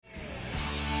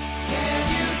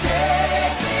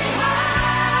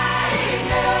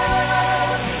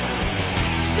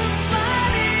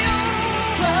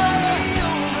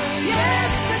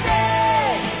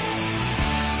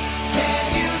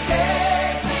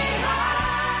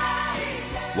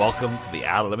Welcome to the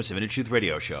Outer Limits of Inner Truth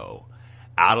Radio Show.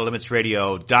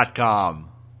 OuterLimitsRadio.com.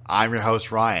 I'm your host,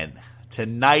 Ryan.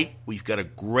 Tonight, we've got a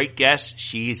great guest.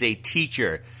 She is a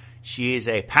teacher. She is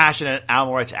a passionate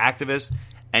animal rights activist,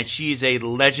 and she is a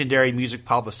legendary music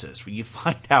publicist. When you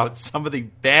find out some of the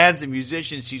bands and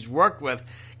musicians she's worked with,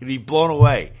 you'll be blown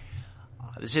away.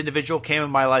 This individual came in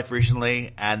my life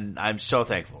recently, and I'm so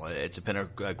thankful. It's been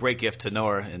a great gift to know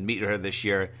her and meet her this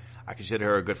year. I consider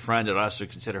her a good friend, and I also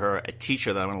consider her a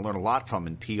teacher that I'm going to learn a lot from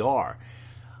in PR.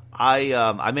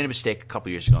 I made a mistake a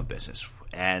couple years ago in business,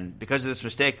 and because of this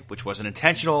mistake, which wasn't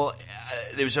intentional,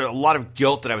 there was a lot of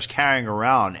guilt that I was carrying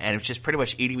around, and it was just pretty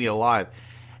much eating me alive.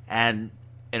 And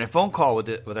in a phone call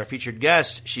with our featured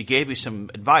guest, she gave me some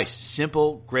advice,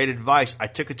 simple, great advice. I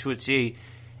took it to a T,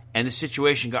 and the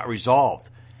situation got resolved.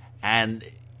 And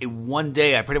in one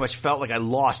day, I pretty much felt like I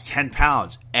lost 10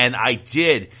 pounds, and I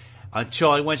did.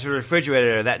 Until I went to the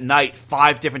refrigerator that night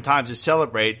 5 different times to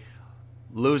celebrate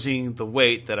losing the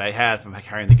weight that I had from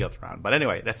carrying the guilt around. But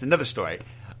anyway, that's another story.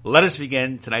 Let us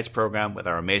begin tonight's program with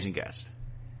our amazing guest.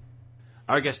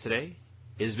 Our guest today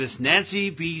is Miss Nancy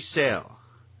B. Sale,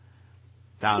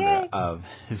 founder of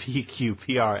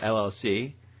VQPR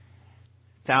LLC,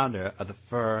 founder of the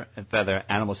Fur and Feather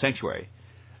Animal Sanctuary.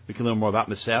 We can learn more about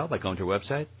Miss Sale by going to her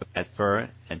website at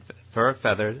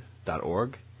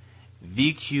furfeathered.org.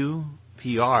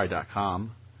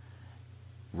 VQPR.com,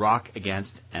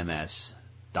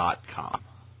 rockagainstms.com.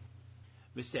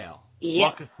 Miss Sale,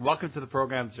 welcome to the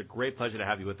program. It's a great pleasure to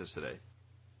have you with us today.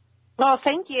 Well,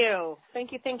 thank you.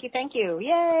 Thank you.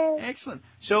 Yay. Excellent.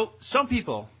 So some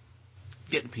people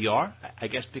get in PR, I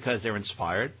guess because they're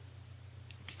inspired,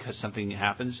 because something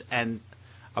happens. And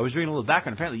I was reading a little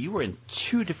background. Apparently you were in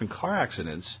 2 different car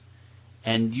accidents.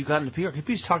 And you got into PR. Can you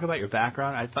please talk about your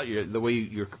background? I thought the way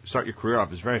you start your career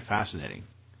off is very fascinating.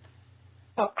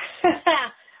 Oh,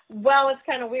 well, it's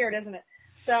kind of weird, isn't it?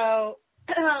 So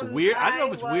weird. I don't know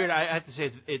if it's weird. I have to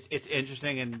say it's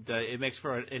interesting, and it makes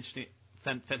for an interesting,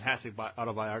 fantastic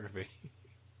autobiography.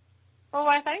 Oh,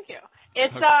 why? Thank you.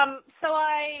 It's okay.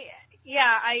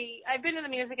 I've been in the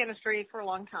music industry for a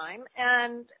long time,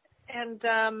 and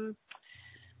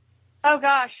oh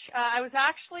gosh, I was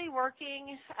actually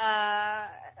working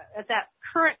at that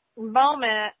current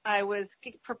moment. I was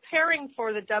preparing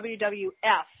for the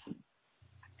WWF,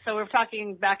 so we're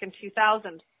talking back in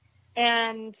 2000.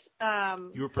 And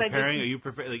you were preparing? Are you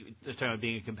preparing? Like, talking about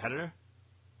being a competitor?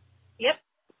 Yep.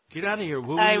 Get out of here!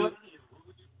 I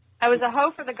was a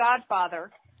hoe for The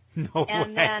Godfather. No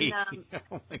and way! Then,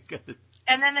 oh my goodness!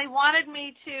 And then they wanted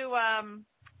me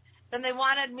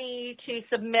to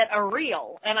submit a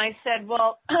reel. And I said,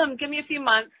 well, give me a few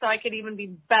months so I could even be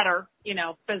better,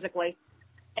 physically.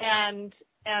 And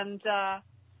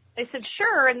they said,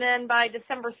 sure. And then by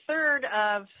December 3rd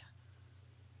of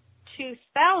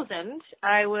 2000,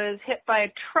 I was hit by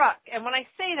a truck. And when I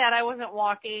say that, I wasn't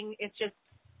walking. It's just,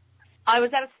 I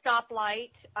was at a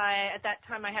stoplight. At that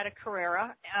time I had a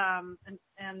Carrera.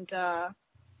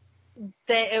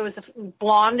 It was a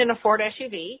blonde in a Ford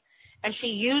SUV. And she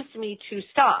used me to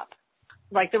stop.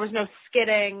 Like, there was no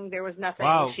skidding. There was nothing.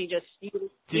 Wow. She just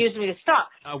used me to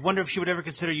stop. I wonder if she would ever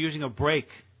consider using a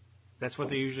brake. That's what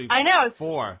they usually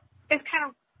for. It's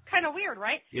kind of weird,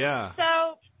 right? Yeah.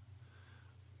 So.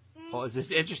 Well, it's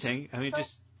just interesting. I mean,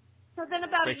 So then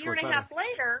about a year and a half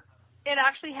later, it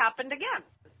actually happened again.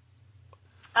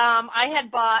 I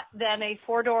had bought then a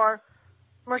 4-door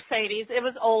Mercedes. It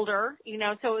was older,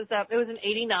 so it was an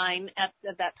 89 at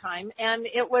that time, and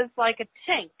it was like a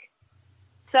tank.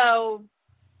 So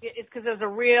it's because it was a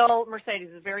real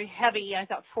Mercedes. It was very heavy. I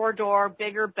thought 4-door,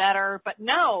 bigger, better, but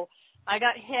no, I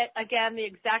got hit again the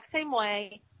exact same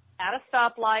way at a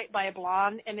stoplight by a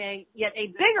blonde and yet a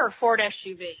bigger Ford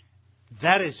SUV.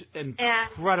 That is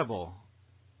incredible.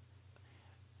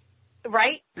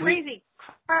 Right? Crazy.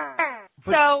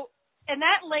 And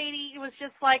that lady was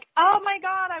just like, oh, my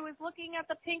God, I was looking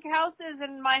at the pink houses,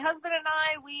 and my husband and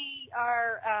I, we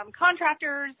are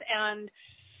contractors, and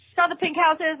saw the pink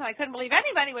houses, and I couldn't believe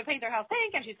anybody would paint their house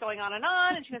pink, and she's going on. And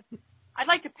she goes,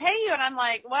 I'd like to pay you. And I'm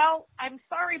like, well, I'm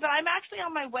sorry, but I'm actually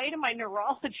on my way to my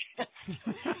neurologist.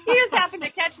 He just happened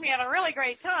to catch me at a really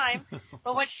great time.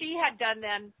 But what she had done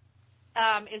then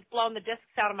is blown the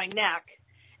discs out of my neck.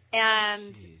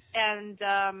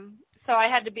 So I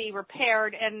had to be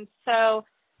repaired, and so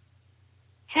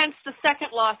hence the second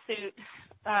lawsuit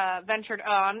ventured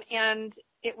on, and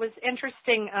it was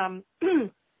interesting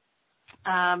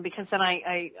because then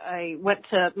I went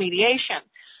to mediation,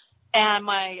 and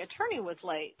my attorney was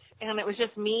late, and it was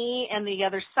just me and the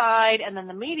other side, and then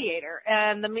the mediator,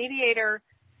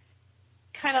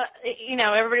 kind of,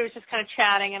 everybody was just kind of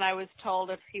chatting, and I was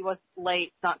told if he was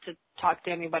late not to talk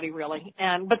to anybody really.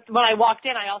 But when I walked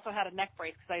in, I also had a neck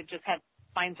brace because I just had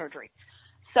spine surgery.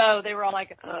 So they were all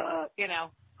like,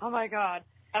 oh my God.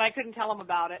 And I couldn't tell him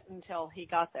about it until he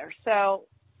got there. So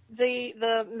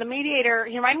the mediator,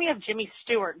 he reminded me of Jimmy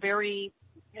Stewart, very,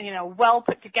 well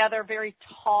put together, very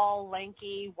tall,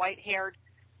 lanky, white haired.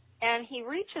 And he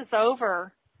reaches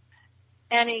over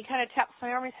and he kind of taps my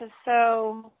arm and he says,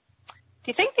 so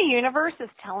do you think the universe is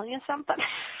telling you something?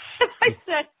 I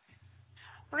said,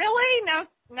 really? No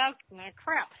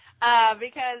crap.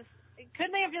 Because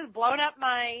couldn't they have just blown up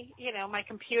my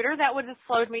computer? That would have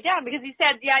slowed me down. Because he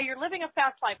said, yeah, you're living a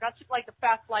fast life, not just like the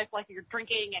fast life like you're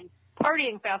drinking and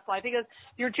partying fast life, because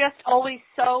you're just always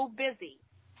so busy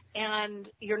and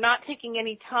you're not taking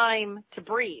any time to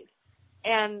breathe.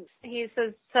 And he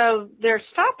says, so they're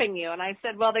stopping you. And I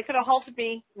said, well, they could have halted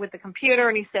me with the computer.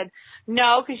 And he said,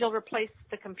 no, because you'll replace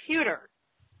the computer.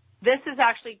 This is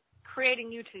actually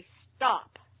creating you to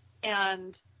stop.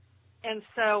 And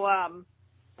so,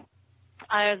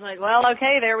 I was like, well,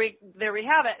 okay, there we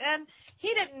have it. And he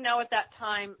didn't know at that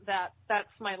time that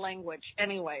that's my language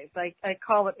anyways. I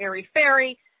call it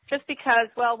airy-fairy just because,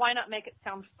 well, why not make it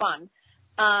sound fun?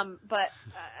 But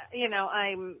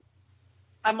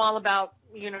I'm all about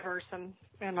universe and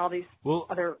all these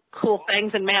other cool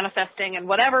things and manifesting and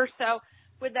whatever. So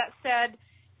with that said,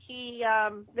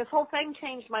 this whole thing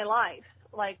changed my life,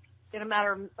 like in a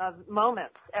matter of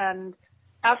moments. And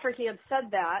after he had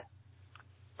said that,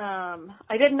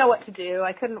 I didn't know what to do.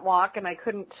 I couldn't walk and I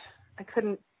couldn't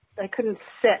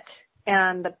sit,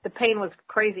 and the pain was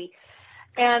crazy.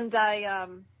 And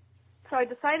so I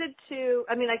decided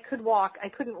I could walk. I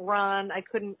couldn't run. I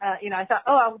couldn't, I thought,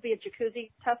 I'll be a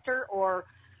jacuzzi tester, or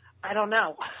I don't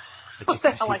know what the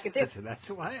hell I could do. That's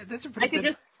a pretty I could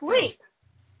just sleep.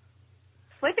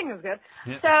 Sleeping was good.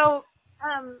 Yeah. So,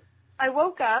 I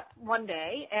woke up one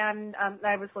day and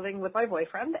I was living with my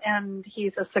boyfriend, and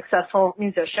he's a successful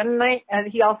musician,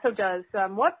 and he also does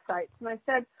websites. And I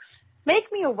said,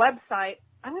 make me a website.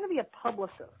 I'm going to be a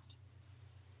publicist.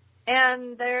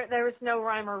 And there was no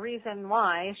rhyme or reason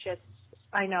why. It's just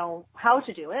I know how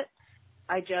to do it.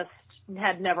 I just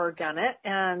had never done it.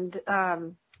 And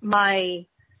my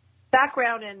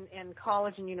background in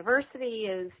college and university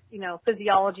is,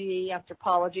 physiology,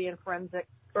 anthropology, and forensic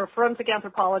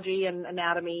anthropology and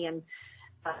anatomy and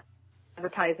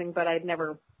advertising, but I'd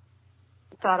never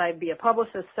thought I'd be a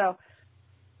publicist. So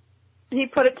he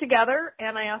put it together,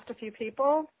 and I asked a few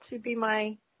people to be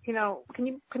my, can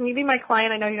you be my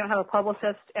client? I know you don't have a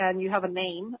publicist and you have a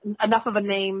name, enough of a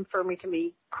name for me to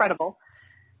be credible,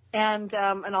 and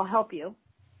I'll help you.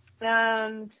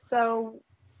 And so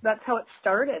that's how it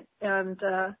started. And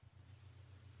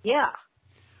yeah.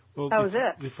 Well, that was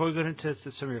it. Before we get into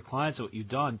some of your clients and what you've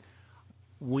done,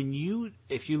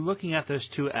 if you're looking at those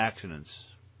two accidents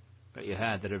that you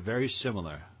had that are very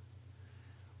similar,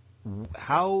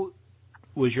 how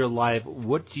was your life?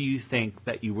 What do you think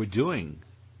that you were doing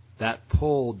that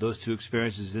pulled those two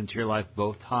experiences into your life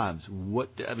both times?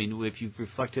 If you've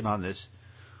reflected on this,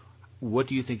 what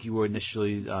do you think you were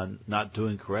initially not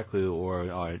doing correctly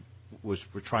or were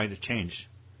trying to change?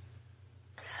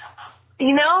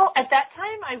 At that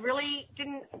time, I really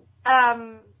didn't,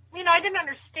 I didn't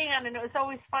understand. And it was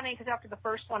always funny because after the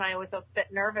first one, I was a bit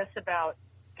nervous about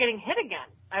getting hit again.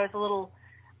 I'd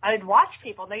watch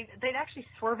people. They'd actually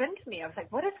swerve into me. I was like,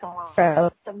 what is going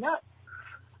on? I'm nuts.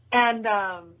 And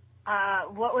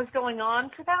what was going on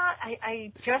for that?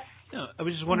 I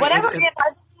was just wondering. Whatever it is,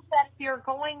 I believe that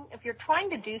if you're trying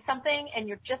to do something and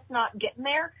you're just not getting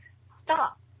there,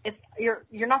 stop.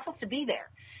 You're not supposed to be there.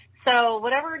 So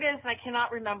whatever it is, and I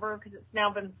cannot remember because it's now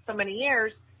been so many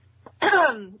years,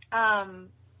 it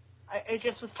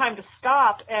just was time to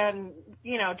stop and,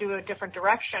 do a different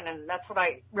direction. And that's what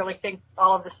I really think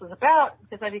all of this was about,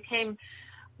 because I became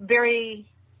very,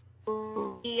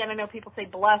 and I know people say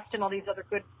blessed and all these other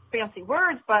good fancy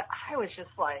words, but I was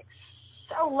just like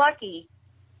so lucky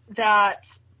that,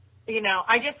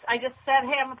 I just said,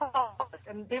 hey, I'm a publicist.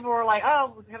 And people were like,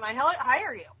 oh, can I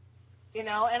hire you? And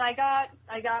I got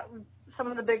some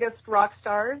of the biggest rock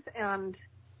stars, and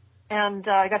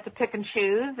I got to pick and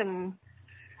choose, and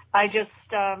I just,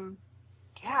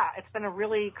 it's been a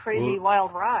really crazy,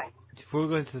 wild ride. Before we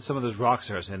go into some of those rock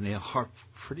stars, and they are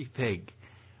pretty big,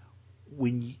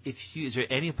 is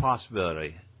there any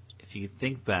possibility, if you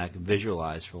think back and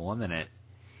visualize for 1 minute,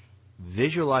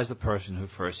 visualize the person who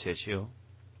first hit you,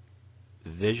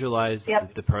 visualize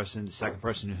the second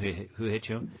person who hit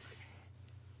you.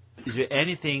 Is there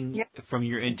anything from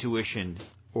your intuition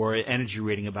or energy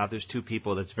reading about those two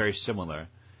people that's very similar?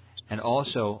 And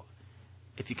also,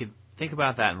 if you could think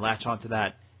about that and latch onto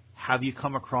that, have you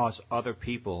come across other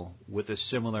people with a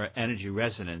similar energy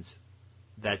resonance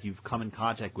that you've come in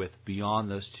contact with beyond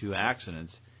those two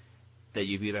accidents that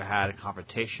you've either had a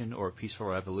confrontation or a peaceful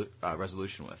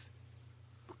resolution with?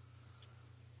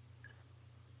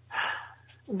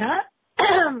 Not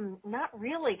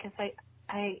really, because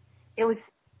it was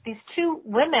these two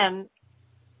women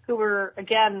who were,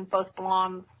 again, both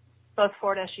blondes, both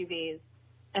Ford SUVs,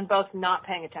 and both not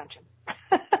paying attention.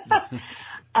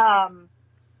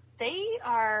 They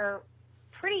are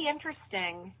pretty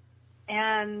interesting,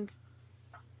 and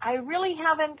I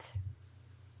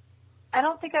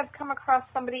don't think I've come across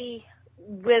somebody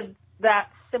with that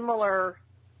similar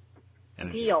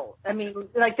deal. I mean,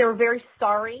 like, they were very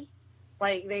sorry.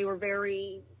 Like, they were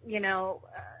very,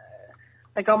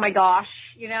 like, oh my gosh,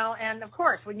 and of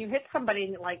course, when you hit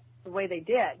somebody like the way they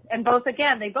did, and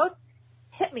they both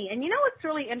hit me. And what's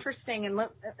really interesting, and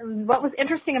what was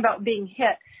interesting about being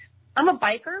hit, I'm a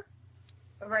biker,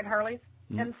 I ride Harleys,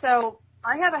 and so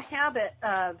I have a habit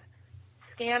of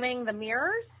scanning the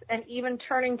mirrors and even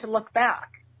turning to look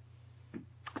back.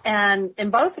 And in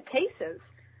both the cases,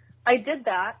 I did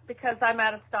that because I'm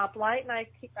at a stoplight and I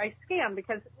scan,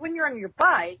 because when you're on your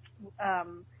bike,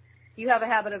 you have a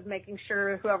habit of making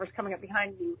sure whoever's coming up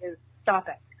behind you is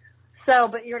stopping. So,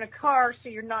 but you're in a car, so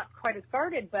you're not quite as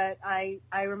guarded. But I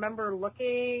remember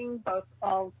looking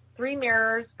all three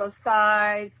mirrors, both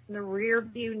sides, in the rear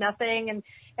view, nothing. And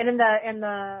in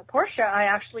the Porsche, I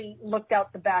actually looked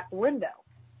out the back window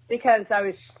because I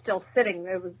was still sitting.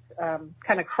 It was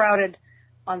kind of crowded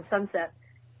on Sunset,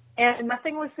 and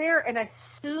nothing was there. And as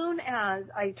soon as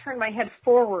I turned my head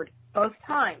forward both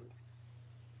times,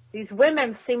 these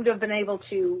women seemed to have been able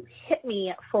to hit me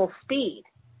at full speed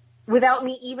without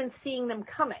me even seeing them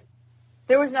coming.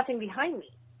 There was nothing behind me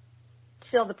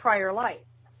till the prior light.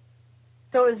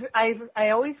 So it was, I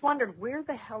always wondered, where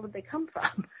the hell did they come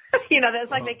from?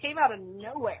 It's like they came out of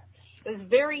nowhere. It was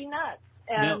very nuts.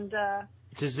 And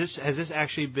has this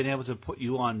actually been able to put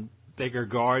you on bigger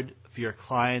guard for your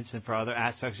clients and for other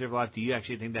aspects of your life? Do you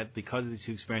actually think that because of these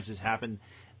two experiences happen,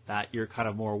 that you're kind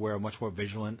of more aware, much more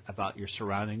vigilant about your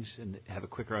surroundings and have a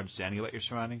quicker understanding about your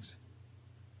surroundings?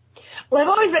 Well, I've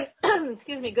always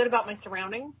been, good about my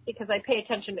surroundings because I pay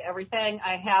attention to everything.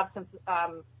 I have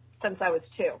since I was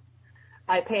 2.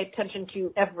 I pay attention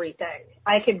to everything.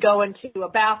 I could go into a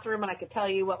bathroom and I could tell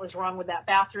you what was wrong with that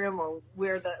bathroom, or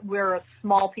where a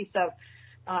small piece of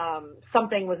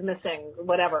something was missing,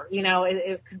 whatever.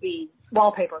 It could be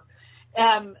wallpaper.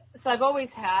 So I've always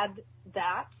had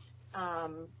that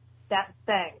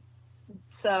thing.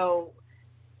 So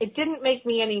it didn't make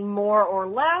me any more or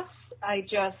less. I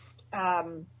just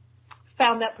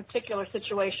found that particular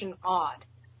situation odd.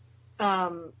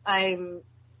 I'm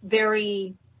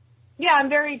very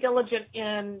diligent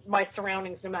in my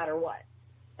surroundings no matter what.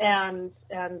 And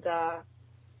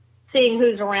seeing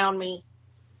who's around me,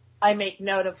 I make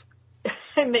note of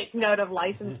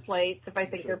license plates if I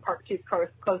think they're parked too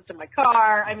close to my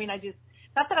car. I mean,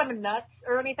 not that I'm nuts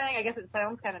or anything. I guess it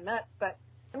sounds kind of nuts, but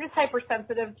I'm just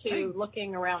hypersensitive to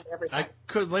looking around everything. I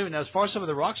couldn't believe it. Now, as far as some of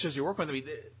the rock stars you work with, I mean,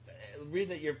 read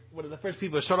that you're one of the first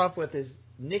people to start off with is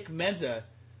Nick Menza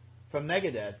from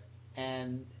Megadeth,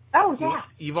 and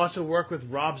you've also worked with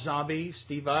Rob Zombie,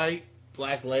 Steve Vai,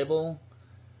 Black Label,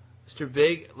 Mr.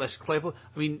 Big, Les Claypool.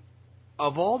 I mean,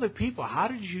 of all the people, how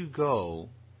did you go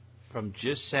from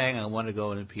just saying I want to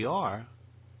go into PR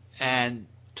and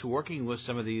to working with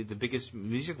some of the biggest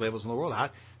music labels in the world?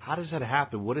 How does that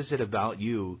happen? What is it about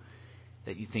you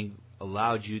that you think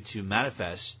allowed you to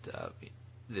manifest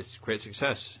this great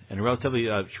success in a relatively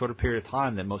shorter period of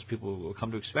time than most people will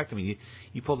come to expect? I mean,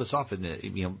 you pulled this off, and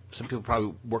some people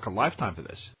probably work a lifetime for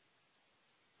this.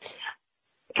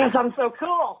 Because I'm so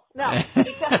cool. No,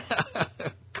 because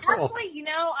cool. Actually,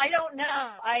 I don't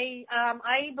know.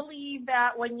 I believe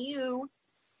that when you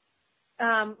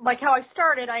like how I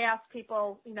started, I asked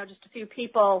people, just a few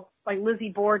people, like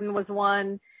Lizzie Borden was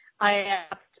one. I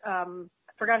asked, I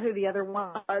forgot who the other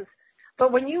one was.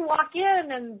 But when you walk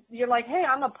in and you're like, hey,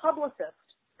 I'm a publicist,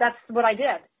 that's what I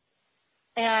did.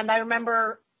 And I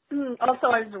remember also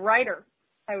I was a writer.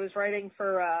 I was writing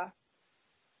for,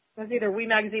 it was either We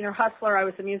Magazine or Hustler. I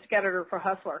was the music editor for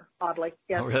Hustler, oddly.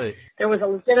 Yes. Oh, really? There was a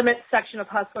legitimate section of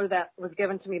Hustler that was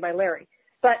given to me by Larry.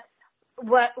 But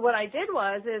what I did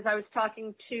was I was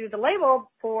talking to the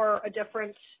label for a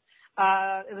different,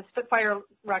 it was Spitfire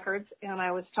Records, and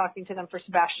I was talking to them for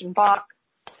Sebastian Bach.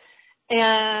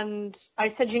 And I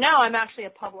said, I'm actually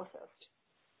a publicist.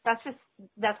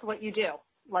 That's what you do.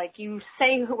 Like, you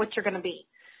say what you're going to be.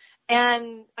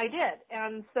 And I did.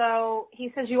 And so he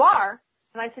says, you are?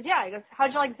 And I said, yeah. He goes,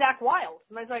 how'd you like Zach Wild?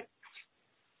 And I was like,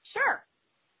 sure.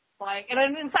 Like, and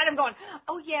then inside I'm going,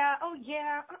 oh yeah,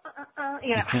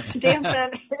 you know,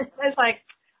 dancing. I was like,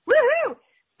 woohoo!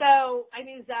 So I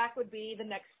knew Zach would be the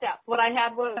next step. What I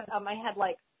had was, I had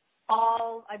like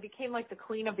I became like the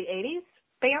queen of the 80s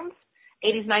bands,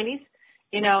 80s, 90s.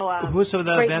 You know, who's some of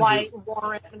the Great bands White,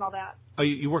 Warrant, and all that. Oh,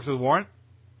 you worked with Warrant?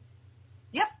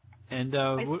 Yep. And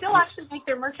I still actually make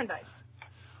their merchandise.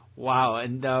 Wow.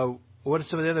 And what are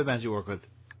some of the other bands you work with?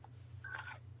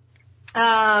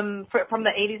 From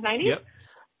the 80s, 90s? Yep.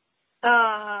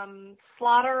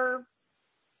 Slaughter,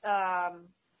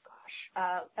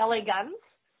 LA Guns.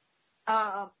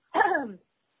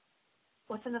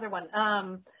 What's another one?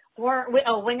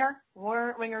 Winger,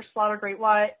 Slaughter, Great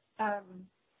White.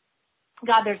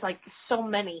 God, there's like so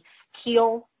many.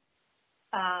 Keel.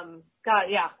 God,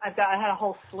 yeah, I had a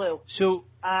whole slew. So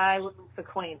I was the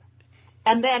queen.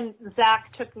 And then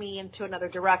Zach took me into another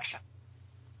direction.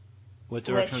 What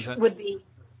direction was that? Would be,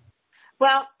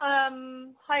 well,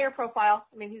 higher profile.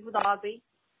 I mean, he's with Ozzy,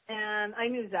 and I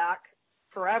knew Zach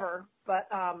forever, but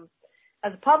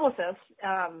as a publicist,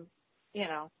 you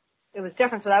know, it was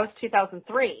different. So that was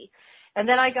 2003. And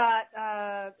then I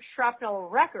got Shrapnel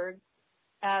Records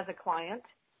as a client,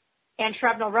 and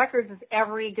Shrapnel Records is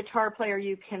every guitar player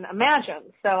you can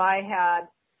imagine. So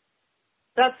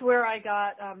that's where I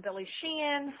got Billy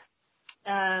Sheehan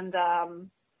and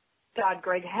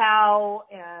Greg Howe,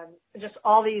 and just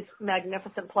all these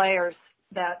magnificent players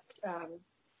that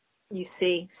you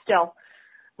see still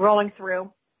rolling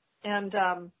through. And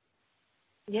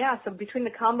yeah, so between the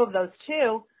combo of those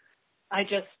two, I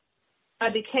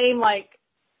became like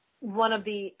one of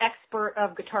the expert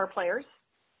of guitar players.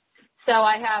 So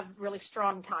I have really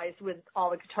strong ties with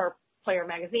all the guitar player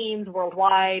magazines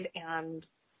worldwide, and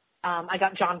I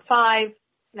got John 5.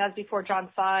 That was before John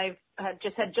 5 had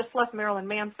just left Marilyn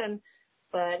Manson,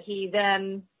 but he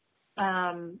then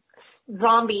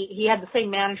Zombie. He had the same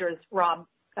manager as Rob,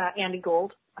 Andy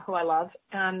Gould, who I love,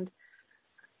 and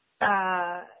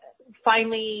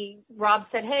finally Rob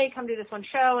said, "Hey, come do this one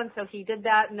show," and so he did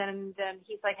that, and then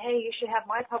he's like, "Hey, you should have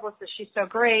my publicist. She's so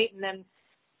great," and then.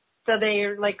 So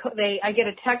I get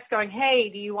a text going, "Hey,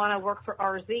 do you want to work for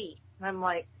RZ?" And I'm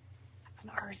like, "That's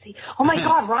an RZ. Oh my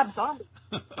God, Rob Zombie."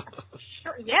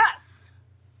 Sure, yes.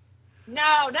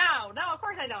 No, of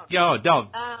course I don't. Yo,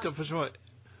 don't.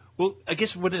 Well, I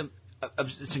guess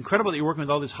it's incredible that you're working with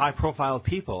all these high-profile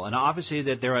people, and obviously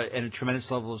that they're at a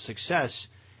tremendous level of success,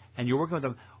 and you're working with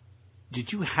them. Did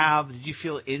you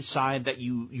feel inside that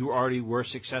you already were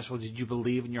successful? Did you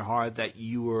believe in your heart that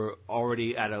you were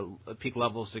already at a peak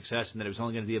level of success and that it was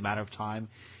only going to be a matter of time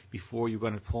before you were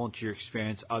going to pull into your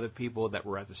experience other people that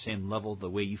were at the same level the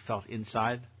way you felt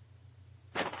inside?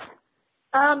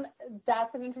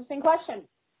 That's an interesting question.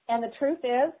 And the truth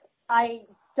is, I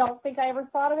don't think I ever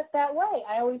thought of it that way.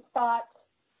 I always thought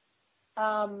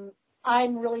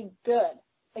I'm really good,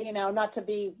 you know, not to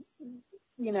be –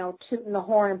 you know, tooting the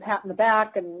horn and patting the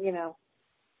back, and you know,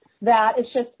 that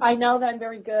it's just I know that I'm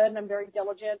very good and I'm very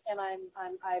diligent, and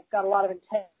I've got a lot of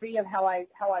integrity of how I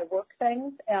work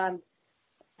things, and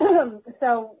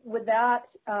so with that,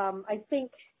 I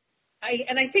think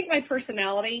my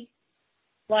personality,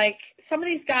 like some of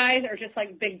these guys are just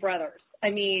like big brothers.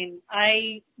 I mean,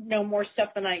 I know more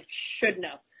stuff than I should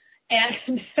know,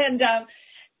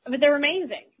 but they're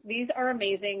amazing. These are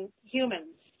amazing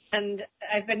humans, and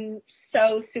I've been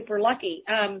so super lucky.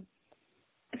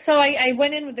 So I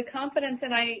went in with the confidence,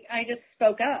 and I just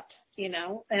spoke up, you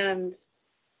know, and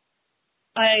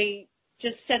I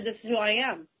just said, "This is who I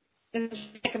am. This is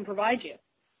what I can provide you.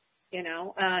 You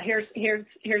know,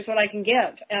 here's what I can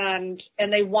give." And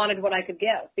they wanted what I could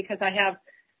give because I have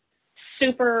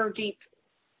super deep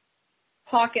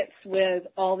pockets with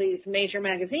all these major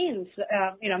magazines.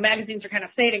 You know, magazines are kind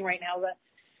of fading right now, but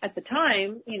at the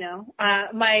time, you know,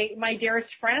 my dearest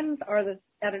friends are the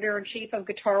editor-in-chief of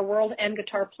Guitar World and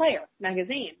Guitar Player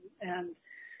magazine. And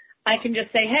I can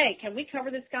just say, "Hey, can we cover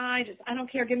this guy? Just, I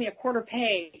don't care, give me a quarter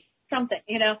page, something,"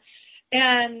 you know.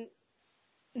 And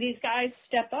these guys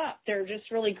step up. They're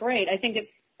just really great. I think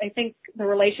the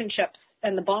relationships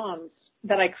and the bonds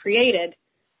that I created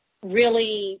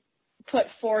really put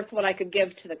forth what I could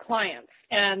give to the clients.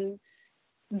 And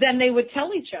then they would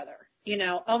tell each other, you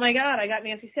know, "Oh my God, I got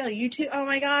Nancy Sale. You too? Oh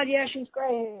my God, yeah, she's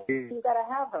great. You got to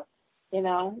have her," you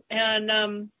know.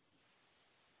 And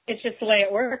it's just the way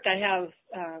it worked.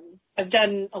 I've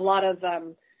done a lot of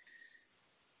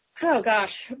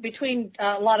between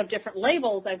a lot of different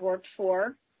labels I've worked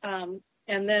for, and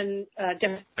then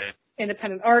different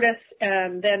independent artists,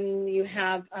 and then you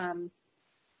have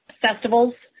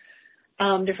festivals.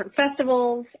 different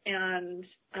festivals, and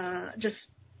just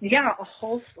a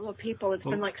whole slew of people. It's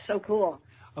been like so cool.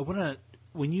 I want to,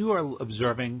 when you are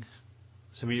observing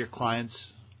some of your clients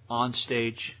on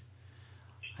stage,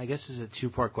 I guess this is a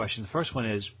two-part question. The first one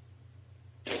is,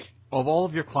 of all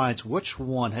of your clients, which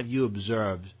one have you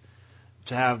observed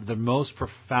to have the most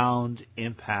profound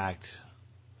impact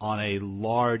on a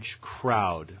large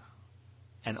crowd?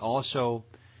 And also,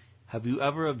 have you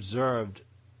ever observed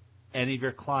any of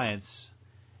your clients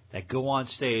that go on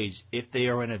stage, if they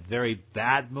are in a very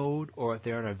bad mood or if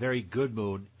they're in a very good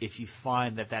mood, if you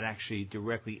find that actually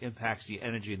directly impacts the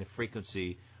energy and the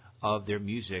frequency of their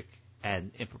music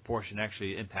and in proportion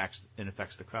actually impacts and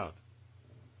affects the crowd?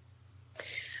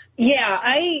 Yeah,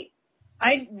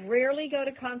 I rarely go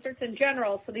to concerts in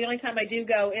general, so the only time I do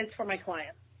go is for my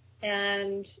clients.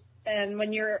 And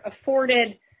when you're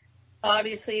afforded,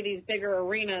 obviously, these bigger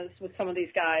arenas with some of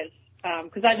these guys,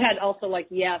 because I've had also like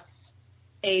Yes,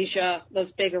 Asia,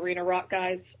 those big arena rock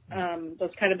guys,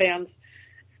 those kind of bands.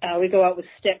 We go out with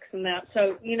Styx and that.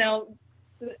 So,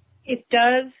 it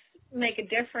does make a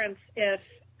difference if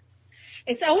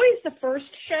it's always the first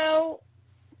show,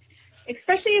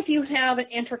 especially if you have an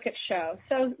intricate show.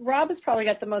 So Rob has probably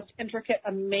got the most intricate,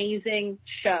 amazing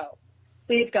show.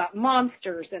 We've got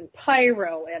monsters and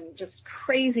pyro and just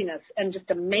craziness and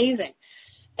just amazing.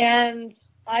 And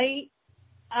I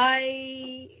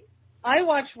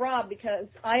watch Rob because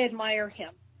I admire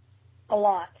him a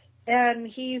lot, and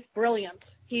he's brilliant.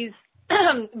 He's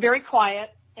very quiet,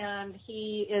 and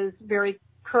he is very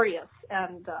courteous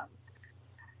and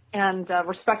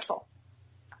respectful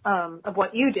of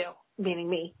what you do, meaning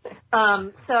me.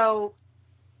 So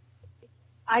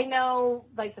I know,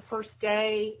 like the first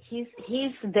day, he's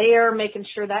there making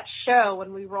sure that show,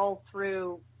 when we roll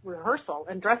through rehearsal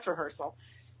and dress rehearsal,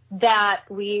 that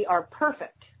we are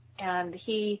perfect. And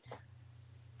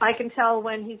I can tell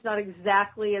when he's not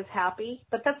exactly as happy,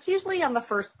 but that's usually on the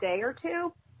first day or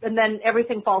two, and then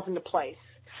everything falls into place.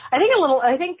 I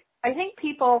think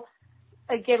people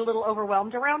get a little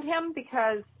overwhelmed around him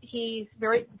because he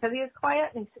is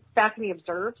quiet and he sits back and he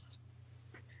observes,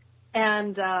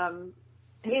 and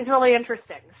he's really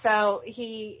interesting. So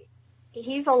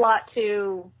he's a lot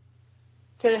to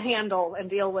handle and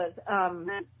deal with,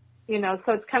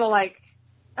 So it's kind of like,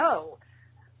 oh,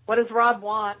 what does Rob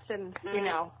want? And,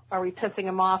 are we pissing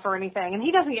him off or anything? And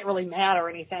he doesn't get really mad or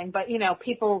anything, but,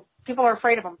 people are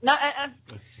afraid of him. Not,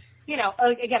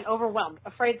 again, overwhelmed.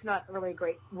 Afraid's not really a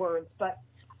great word, but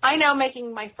I know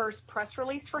making my first press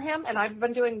release for him, and I've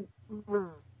been doing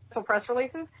press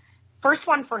releases. First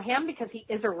one for him because he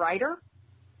is a writer.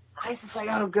 I was just like,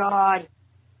 oh God,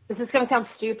 this is going to sound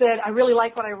stupid. I really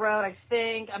like what I wrote. I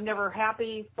think I'm never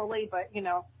happy fully, but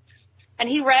And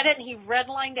he read it, and he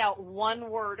redlined out one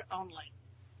word only.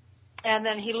 And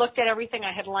then he looked at everything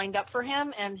I had lined up for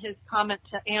him, and his comment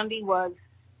to Andy was,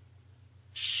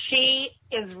 she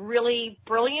is really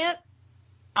brilliant.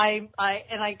 I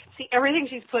can see everything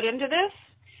she's put into this.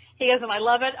 He goes, and I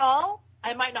love it all.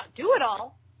 I might not do it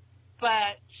all,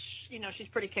 but, she's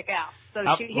pretty kick-ass. So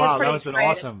wow, that must have been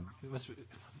awesome. It must be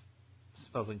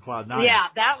spelling Cloud 9. Yeah,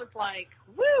 that was like,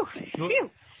 woo.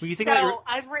 When you think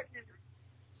I've written...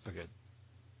 So good.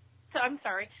 So I'm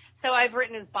sorry. So I've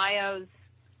written his bios.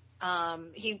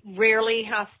 He rarely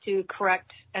has to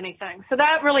correct anything. So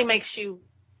that really makes you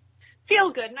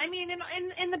feel good. And I mean,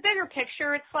 in the bigger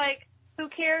picture, it's like, who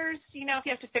cares, if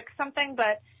you have to fix something,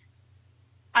 but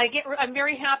I'm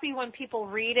very happy when people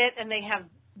read it and they have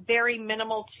very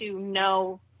minimal to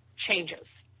no changes.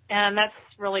 And that's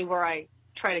really where I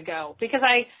try to go, because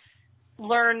I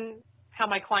learn how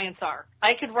my clients are.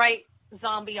 I could write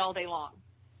Zombie all day long,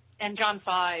 and John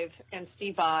Five and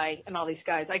Steve Vai and all these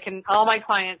guys. All my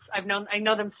clients, I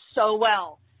know them so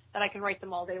well that I can write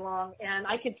them all day long, and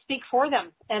I can speak for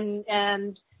them. And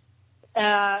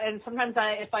sometimes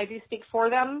if I do speak for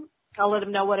them, I'll let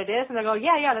them know what it is, and they'll go,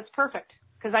 yeah, that's perfect,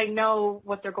 because I know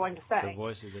what they're going to say. Their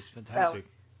voices, it's fantastic.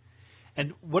 So,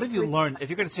 and what have you learned, if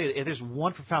you're going to say, if there's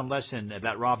one profound lesson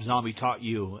that Rob Zombie taught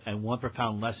you and one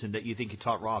profound lesson that you think you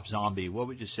taught Rob Zombie, what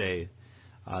would you say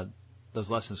those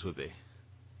lessons would be?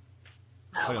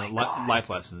 Life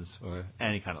lessons or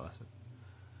any kind of lesson.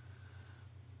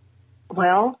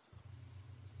 Well,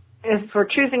 if we're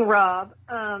choosing Rob,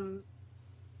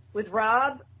 with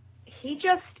Rob, he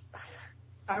just,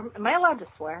 am I allowed to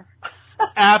swear?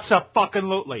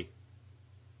 Abso-fucking-lutely.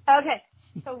 Okay.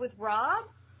 So with Rob,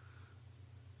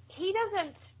 he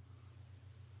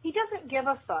doesn't give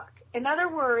a fuck. In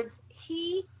other words,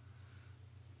 he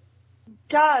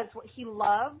does what he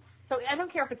loves. So I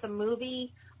don't care if it's a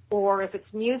movie or if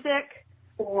it's music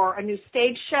or a new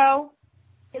stage show.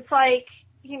 It's like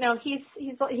he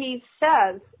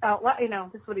says,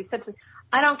 this is what he said to me.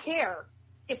 I don't care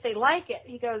if they like it.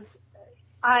 He goes,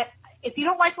 if you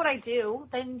don't like what I do,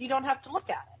 then you don't have to look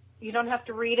at it. You don't have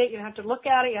to read it. You don't have to look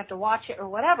at it. You have to watch it or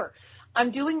whatever.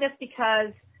 I'm doing this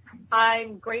because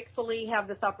I gratefully have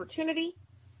this opportunity,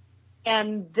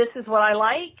 and this is what I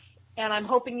like, and I'm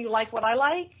hoping you like what I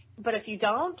like. But if you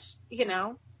don't,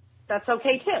 that's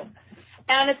okay too.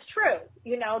 And it's true,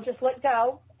 just let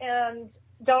go and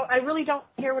I really don't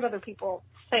care what other people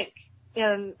think,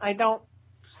 and I don't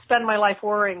spend my life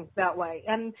worrying that way.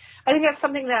 And I think that's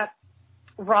something that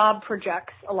Rob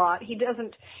projects a lot. He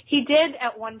did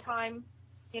at one time,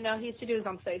 he used to do his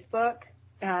on Facebook,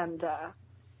 and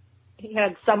he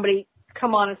had somebody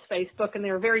come on his Facebook, and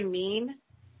they were very mean,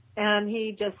 and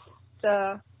he just,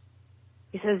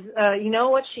 he says, you know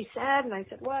what she said? And I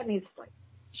said, what? And he's like,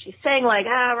 she's saying like,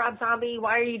 Rob Zombie,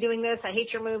 why are you doing this? I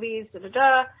hate your movies,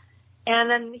 da-da-da.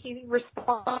 And then he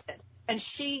responded, and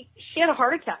she had a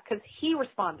heart attack because he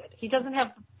responded. He doesn't have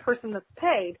the person that's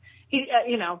paid. He,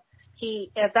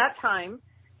 he at that time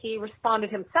he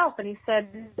responded himself, and he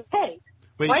said, "Hey,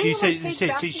 wait,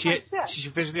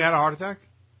 she physically had a heart attack?"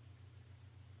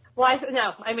 Well,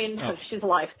 she's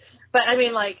alive, but I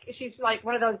mean, like, she's like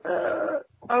one of those.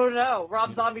 Oh no,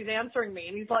 Rob Zombie's answering me,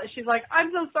 and she's like,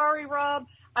 "I'm so sorry, Rob.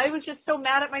 I was just so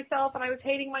mad at myself, and I was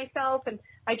hating myself, and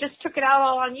I just took it out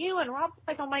all on you." And Rob's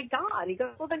like, "Oh my God." He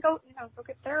goes, "Well, then go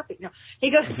get therapy." No,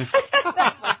 he goes,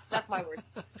 that's my word.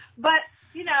 But,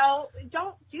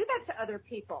 don't do that to other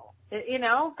people.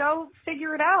 Go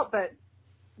figure it out, but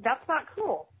that's not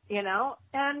cool,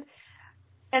 And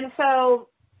so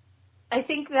I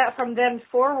think that from then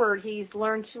forward, he's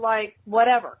learned to, like,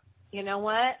 whatever. You know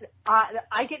what?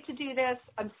 I get to do this.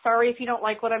 I'm sorry if you don't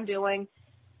like what I'm doing.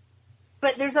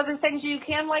 But there's other things you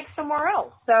can like somewhere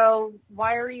else. So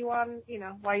why are you on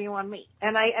me?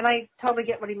 And I totally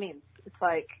get what he means. It's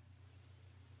like,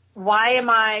 why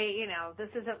am I, this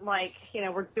isn't like,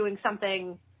 we're doing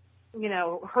something,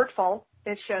 hurtful.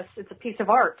 It's a piece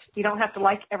of art. You don't have to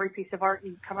like every piece of art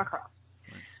you come across.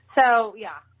 So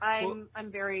yeah, I don't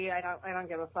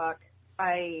give a fuck.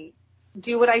 I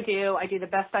do what I do. I do the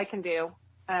best I can do.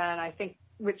 And I think,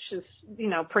 which is,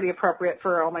 pretty appropriate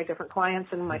for all my different clients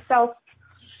and myself.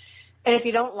 And if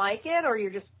you don't like it or you're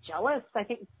just jealous, I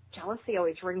think jealousy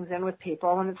always rings in with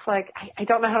people. And it's like, I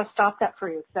don't know how to stop that for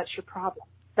you. That's your problem.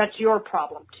 That's your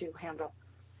problem to handle.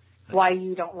 Why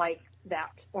you don't like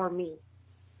that or me.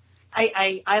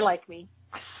 I like me.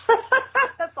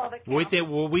 That's all that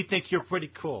counts. We think you're pretty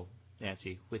cool,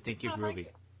 Nancy. We think you're groovy.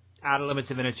 Outer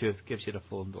Limits of Inner Truth gives you the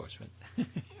full endorsement.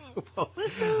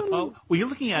 You're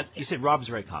looking at, you said Rob's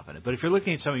very confident, but if you're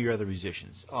looking at some of your other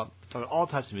musicians, all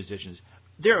types of musicians,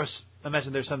 I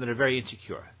imagine there's some that are very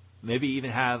insecure, maybe even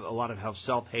have a lot of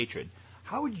self-hatred.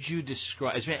 How would you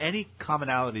describe, is there any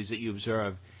commonalities that you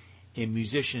observe in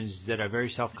musicians that are very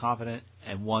self-confident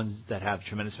and ones that have a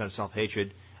tremendous amount of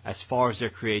self-hatred as far as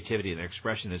their creativity and their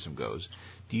expressionism goes?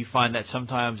 Do you find that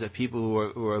sometimes that people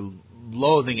who are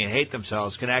loathing and hate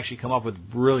themselves can actually come up with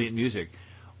brilliant music?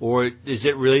 Or does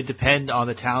it really depend on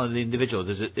the talent of the individual?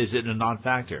 Is it a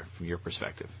non-factor from your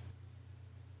perspective?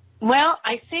 Well,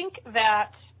 I think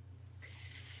that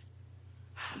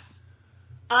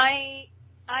I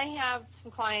have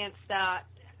some clients that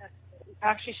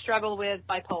actually struggle with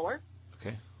bipolar.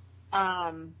 Okay.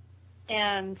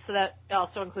 And so that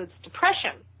also includes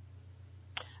depression.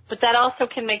 But that also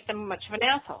can make them much of an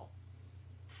asshole.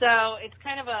 So it's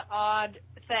kind of an odd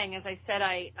thing. As I said,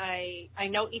 I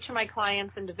know each of my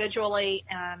clients individually,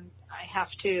 and I have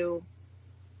to,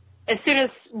 as soon as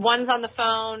one's on the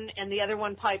phone and the other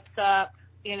one pipes up,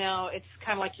 it's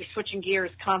kind of like you're switching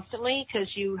gears constantly because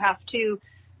you have to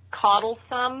coddle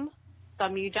some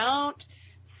you don't,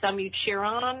 some you cheer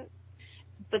on,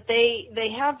 but they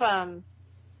have,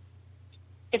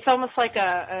 it's almost like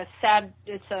a sad,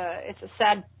 it's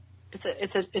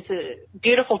a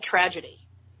beautiful tragedy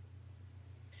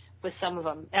with some of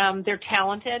them. They're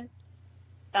talented.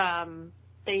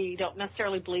 They don't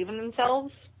necessarily believe in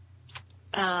themselves.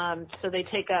 So they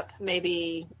take up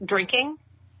maybe drinking,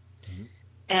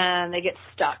 and they get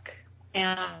stuck.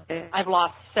 And I've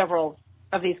lost several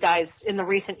of these guys in the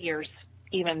recent years,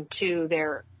 even to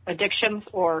their addictions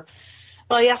to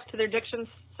their addictions,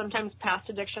 sometimes past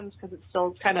addictions, because it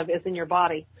still kind of is in your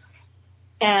body.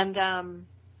 And,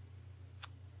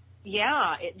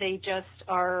 they just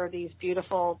are these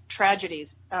beautiful tragedies,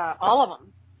 all of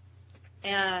them.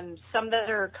 And some that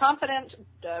are confident,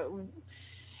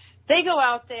 they go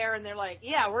out there and they're like,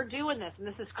 yeah, we're doing this and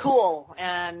this is cool.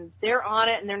 And they're on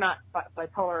it, and they're not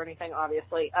bipolar or anything,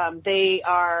 obviously.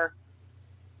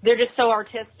 They're just so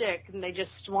artistic, and they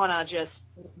just want to just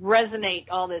resonate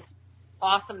all this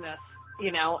awesomeness,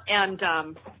 you know, and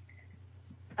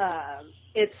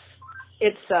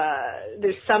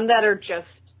there's some that are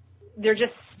they're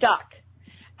just stuck.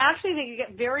 Actually, they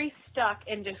get very stuck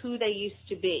into who they used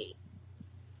to be,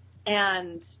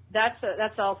 and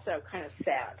that's also kind of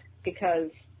sad, because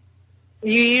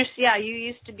you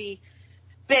used to be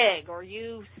big, or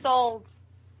you sold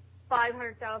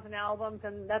 500,000 albums,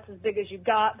 and that's as big as you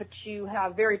got, but you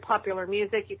have very popular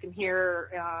music. You can hear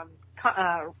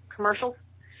commercials,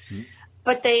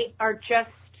 but they're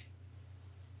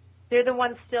the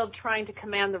ones still trying to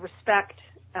command the respect.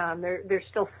 They're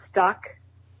still stuck.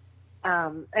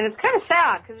 And it's kind of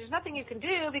sad, because there's nothing you can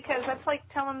do, because that's like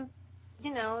telling,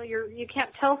 you know, you can't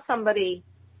tell somebody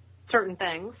certain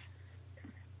things,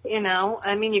 you know.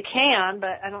 I mean, you can,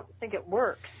 but I don't think it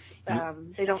works.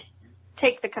 They don't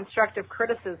take the constructive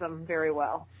criticism very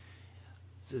well.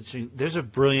 There's a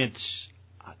brilliant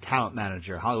talent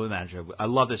manager, Hollywood manager. I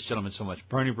love this gentleman so much,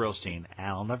 Bernie Brillstein, and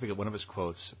I'll never forget one of his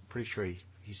quotes. I'm pretty sure he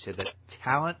said that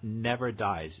talent never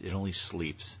dies, it only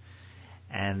sleeps.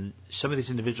 And some of these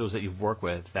individuals that you've worked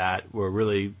with that were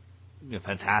really, you know,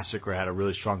 fantastic, or had a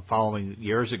really strong following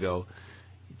years ago,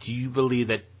 do you believe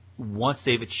that once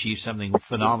they've achieved something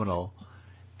phenomenal,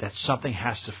 that something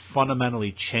has to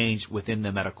fundamentally change within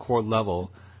them at a core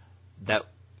level that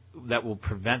will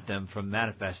prevent them from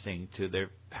manifesting to the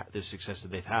success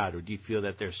that they've had? Or do you feel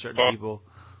that there are certain people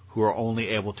who are only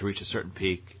able to reach a certain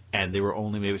peak, and they were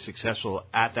only maybe successful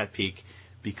at that peak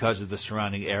because of the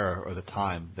surrounding era or the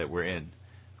time that we're in,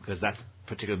 because that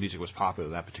particular music was popular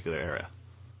in that particular area?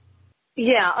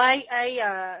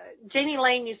 Yeah, Janie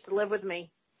Lane used to live with me,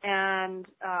 and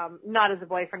not as a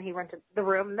boyfriend. He rented the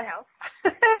room in the house.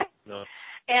 No.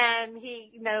 And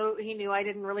he knew I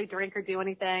didn't really drink or do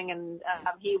anything, and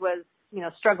he was, you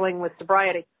know, struggling with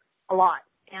sobriety a lot.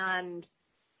 And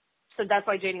so that's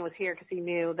why Janie was here, because he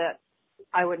knew that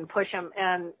I wouldn't push him.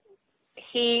 And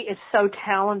he is so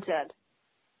talented.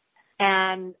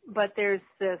 But there's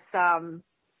this,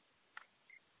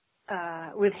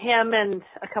 with him and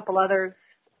a couple others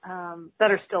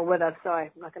that are still with us, so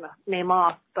I'm not going to name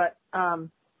off, but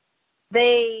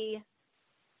it's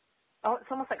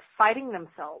almost like fighting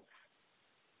themselves.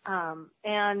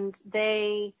 And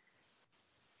they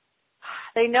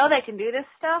know they can do this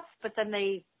stuff, but then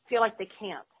they feel like they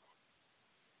can't.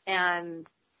 And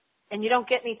you don't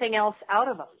get anything else out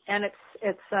of them. And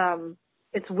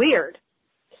it's weird.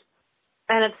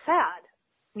 And it's sad.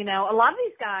 You know, a lot of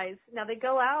these guys, now they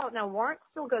go out. Now Warrant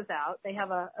still goes out. They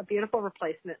have a beautiful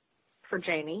replacement for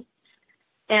Janie.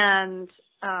 And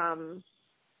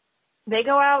they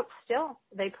go out still.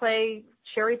 They play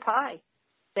Cherry Pie.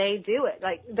 They do it.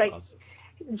 Like awesome.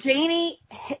 Janie,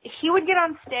 he would get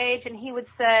on stage and he would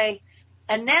say,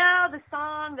 "And now the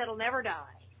song that'll never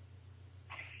die."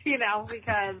 You know,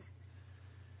 because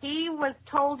he was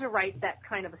told to write that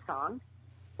kind of a song,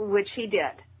 which he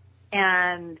did.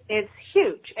 And it's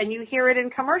huge. And you hear it in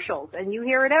commercials and you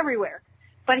hear it everywhere.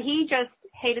 But he just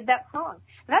hated that song.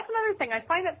 And that's another thing. I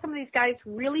find that some of these guys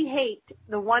really hate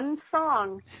the one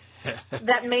song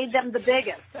that made them the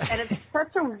biggest. And it's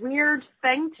such a weird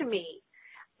thing to me.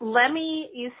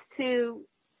 Lemmy used to,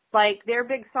 like, their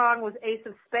big song was Ace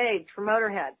of Spades for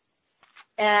Motorhead.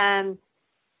 And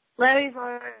Lemmy's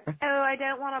like, "Oh, I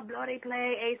don't want to bloody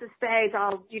play Ace of Spades.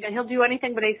 He'll do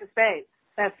anything but Ace of Spades."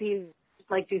 If he's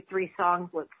like do 3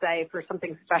 songs, let's say, for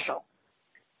something special.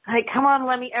 Like, come on,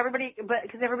 Lemmy,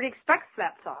 because everybody expects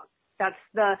that song. That's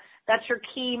your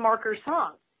key marker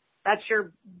song. That's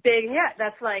your big hit.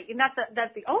 That's like, not that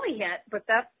that's the only hit, but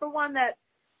that's the one that,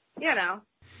 you know,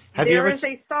 have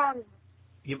a song.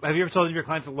 Have you ever told your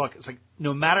clients, look, it's like,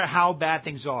 no matter how bad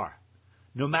things are,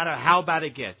 no matter how bad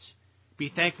it gets, be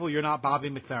thankful you're not Bobby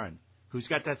McFerrin, who's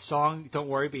got that song, Don't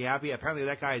Worry, Be Happy. Apparently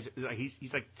that guy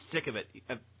he's like sick of it.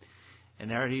 And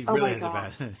there he really has a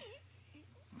bad.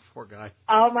 Poor guy.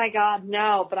 Oh my God,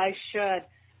 no! But I should.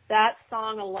 That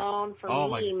song alone for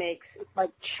me makes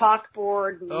like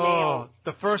chalkboard nails. Oh,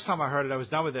 the first time I heard it, I was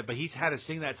done with it. But he's had to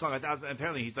sing that song.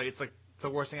 Apparently, he's like, it's like the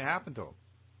worst thing that happened to him.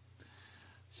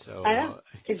 So,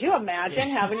 could you imagine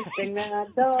having to sing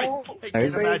that though? I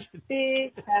can't imagine.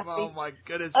 Oh my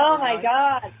goodness. Oh my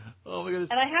God. Oh my goodness.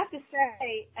 And I have to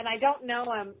say, and I don't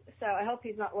know him, so I hope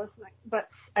he's not listening. But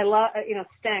I love,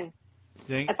 Sting.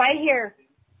 Sting. If I hear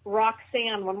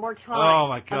Roxanne one more time, oh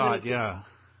my God, yeah.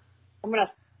 I'm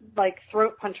gonna like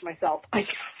throat punch myself. I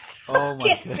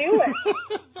can't do it.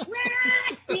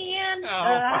 Roxanne.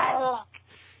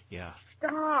 Yeah.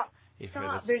 Stop.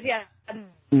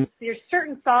 There's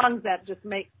certain songs that just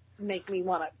make me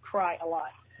want to cry a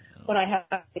lot when I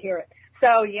have to hear it.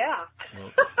 So, yeah.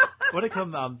 Well, I want to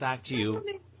come back to you.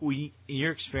 In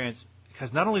your experience,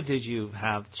 because not only did you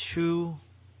have 2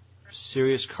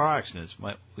 serious car accidents,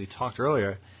 we talked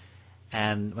earlier,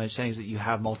 and my understanding is that you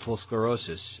have multiple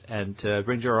sclerosis. And to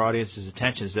bring to our audience's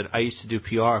attention is that I used to do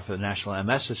PR for the National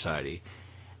MS Society,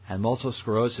 and multiple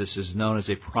sclerosis is known as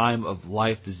a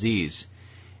prime-of-life disease.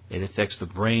 It affects the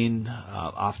brain,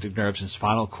 optic nerves, and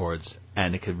spinal cords,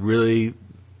 and it could really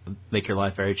make your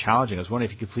life very challenging. I was wondering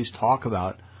if you could please talk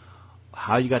about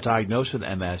how you got diagnosed with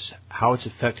MS, how it's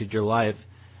affected your life,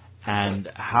 and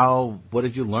what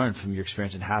did you learn from your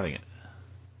experience in having it?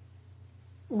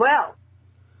 Well.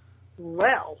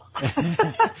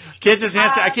 Can't just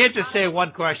answer. I can't just say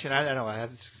one question. I don't know.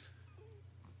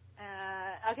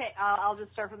 Okay, I'll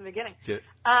just start from the beginning. Sure.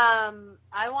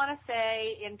 I want to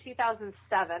say in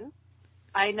 2007,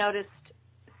 I noticed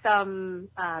some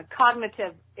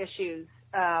cognitive issues,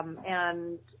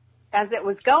 and as it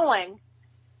was going,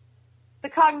 the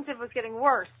cognitive was getting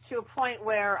worse to a point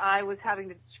where I was having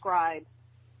to describe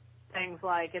things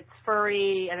like it's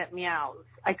furry and it meows.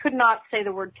 I could not say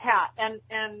the word cat. And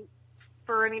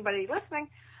for anybody listening,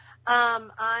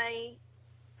 I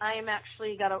am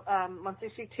actually got a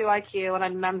 162 IQ and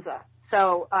I'm Mensa.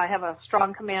 So I have a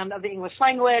strong command of the English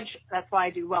language. That's why I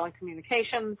do well in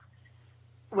communications,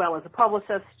 well as a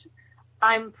publicist.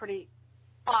 I'm pretty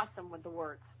awesome with the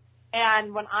words.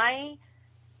 And when I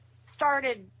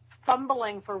started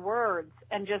fumbling for words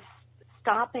and just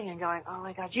stopping and going, oh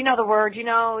my God, you know the word, you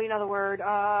know the word.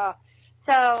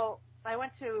 So I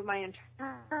went to my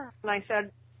intern and I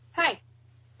said, hey,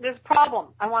 there's a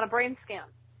problem. I want a brain scan.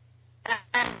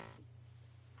 And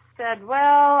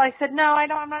I said, no,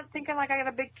 I'm not thinking like I got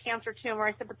a big cancer tumor.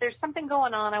 I said, but there's something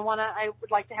going on. I would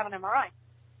like to have an MRI.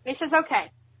 And he says, okay.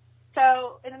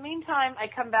 So in the meantime, I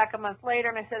come back a month later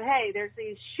and I said, hey, there's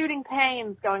these shooting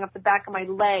pains going up the back of my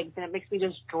legs and it makes me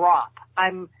just drop. I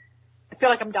feel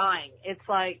like I'm dying. It's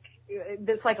like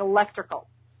electrical.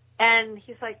 And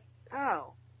he's like,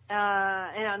 oh.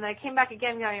 And I came back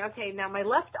again going, okay, now my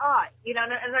left eye,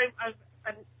 and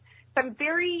I'm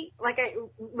very, like I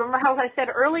remember how I said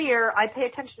earlier, I pay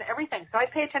attention to everything. So I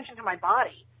pay attention to my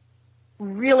body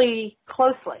really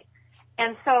closely.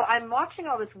 And so I'm watching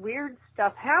all this weird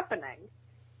stuff happening,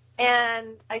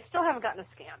 and I still haven't gotten a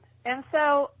scan. And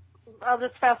so I'll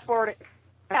just fast forward.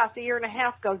 Past a year and a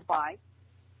half goes by,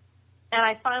 and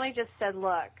I finally just said,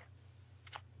 look,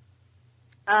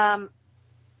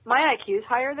 my IQ is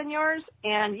higher than yours,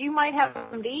 and you might have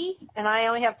MD, and I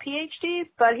only have PhDs,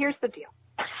 but here's the deal.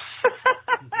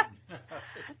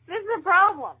 This is a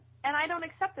problem, and I don't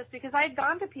accept this because I had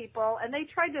gone to people, and they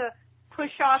tried to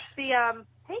push off the,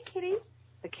 hey, kitties.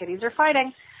 The kitties are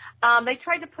fighting. They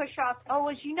tried to push off,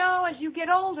 as you get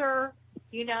older,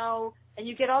 and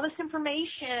you get all this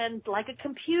information, like a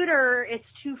computer, it's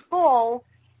too full,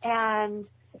 and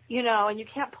you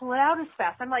can't pull it out as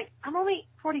fast. I'm like, I'm only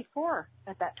 44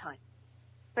 at that time.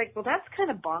 It's like, well, that's kind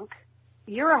of bunk.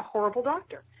 You're a horrible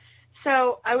doctor.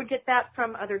 So I would get that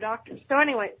from other doctors. So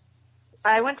anyways,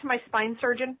 I went to my spine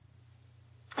surgeon,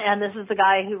 and this is the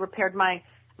guy who repaired my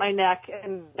neck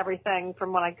and everything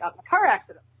from when I got in the car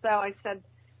accident. So I said,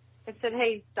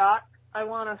 hey, doc, I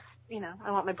want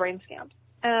my brain scanned.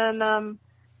 And,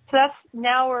 so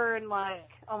now we're in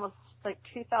almost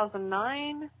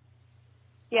 2009.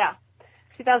 Yeah,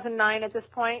 2009 at this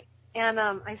point. And,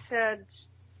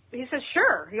 he said,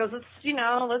 sure. He goes, let's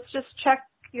just check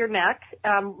your neck,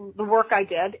 the work I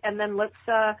did, and then let's,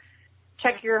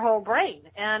 check your whole brain.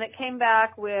 And it came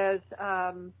back with,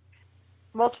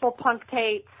 multiple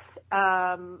punctates,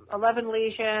 11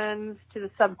 lesions to the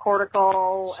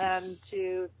subcortical and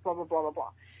to blah, blah, blah, blah,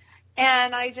 blah.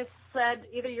 And I just said,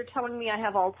 either you're telling me I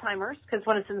have Alzheimer's, because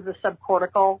when it's in the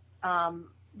subcortical,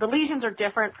 the lesions are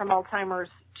different from Alzheimer's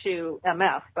to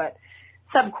MS, but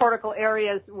subcortical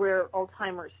areas where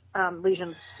Alzheimer's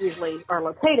lesions usually are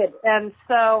located. And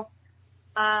so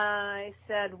I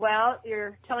said, well,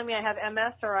 you're telling me I have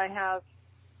MS or I have,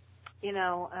 here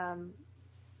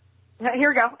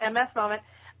we go, MS moment.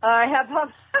 I have,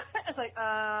 it's like,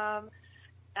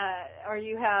 or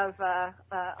you have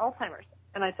Alzheimer's.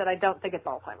 And I said, I don't think it's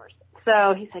Alzheimer's.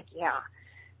 So he's like, yeah.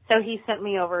 So he sent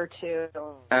me over to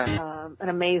an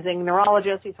amazing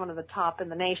neurologist. He's one of the top in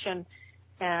the nation.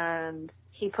 And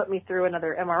he put me through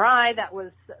another MRI that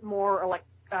was more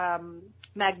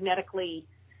magnetically,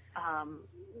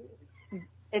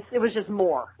 it was just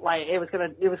more, like it was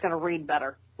gonna read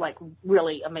better, like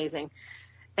really amazing.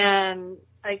 And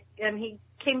he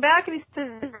came back and he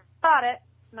said, got it.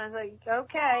 And I was like,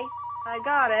 okay, I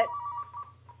got it.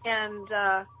 And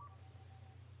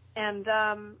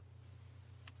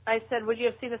I I said, would you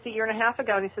have seen this a year and a half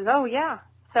ago? And he says, oh, yeah.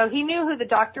 So he knew who the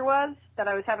doctor was that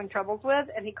I was having troubles with,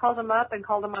 and he called him up and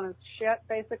called him on his shit,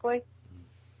 basically.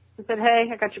 He said, hey,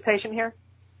 I got your patient here.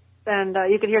 And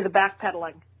you could hear the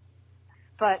backpedaling.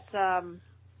 But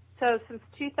so since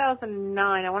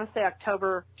 2009, I want to say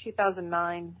October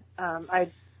 2009,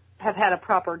 I have had a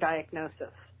proper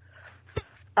diagnosis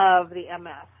of the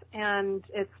MS. And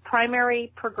it's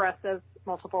primary progressive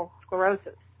multiple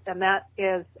sclerosis. And that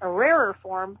is a rarer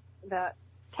form that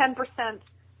 10%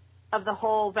 of the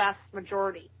whole vast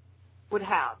majority would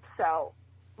have. So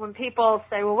when people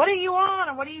say, well, what are you on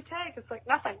and what do you take? It's like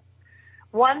nothing.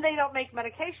 One, they don't make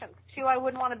medications. Two, I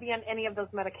wouldn't want to be on any of those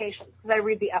medications because I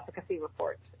read the efficacy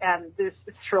reports and it's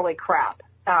really crap.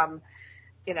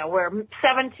 Where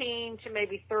 17 to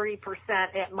maybe 30%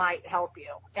 it might help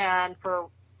you. And for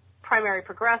primary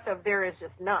progressive, there is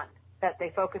just none that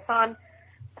they focus on.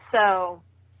 So,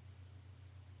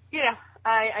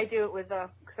 I do it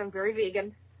because I'm very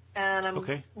vegan. And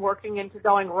I'm working into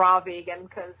going raw vegan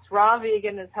because raw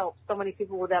vegan has helped so many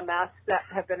people with MS that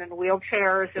have been in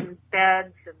wheelchairs and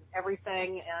beds and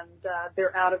everything, and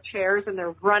they're out of chairs and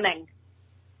they're running.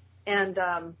 And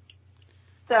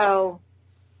so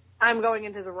I'm going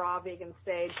into the raw vegan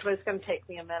stage, but it's going to take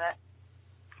me a minute.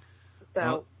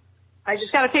 So I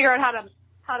just got to figure out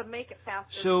how to make it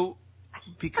faster. So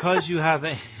because you have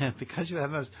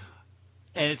MS.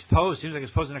 And it's seems like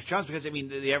it's posed an extra challenge because,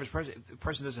 the average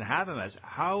person doesn't have MS.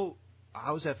 How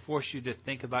has that forced you to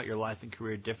think about your life and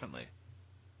career differently?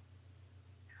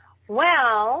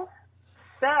 Well,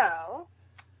 so,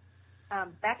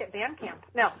 back at band camp.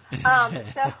 No. Sorry,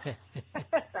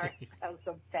 that was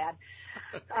so bad.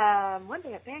 One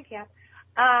day at band camp.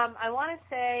 I want to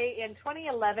say in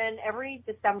 2011, every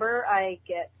December I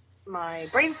get my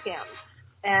brain scans.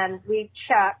 And we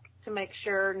check to make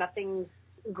sure nothing's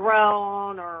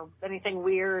grown or anything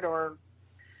weird or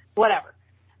whatever.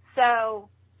 So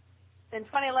in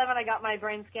 2011, I got my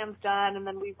brain scans done, and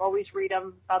then we always read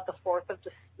them about the 4th of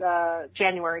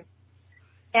January.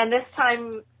 And this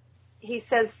time he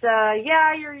says,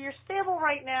 yeah, you're stable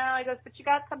right now. He goes, but you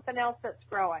got something else that's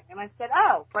growing. And I said,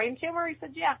 oh, brain tumor? He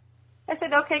said, yeah. I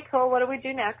said, okay, cool. What do we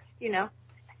do next? And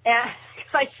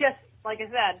I just, like I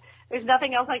said, there's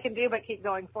nothing else I can do but keep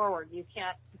going forward. You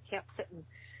can't sit and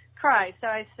cry. So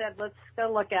I said, let's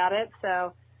go look at it.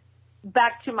 So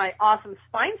back to my awesome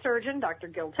spine surgeon, Dr.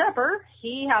 Gil Tepper.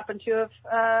 He happened to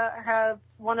have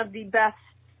one of the best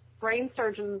brain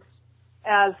surgeons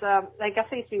as, I guess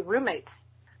they used to be roommates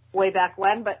way back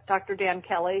when, but Dr. Dan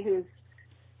Kelly, who's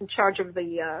in charge of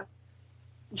the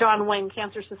John Wayne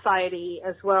Cancer Society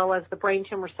as well as the Brain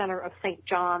Tumor Center of St.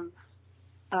 John's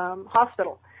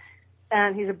Hospital.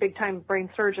 And he's a big-time brain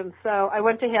surgeon. So I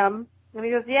went to him, and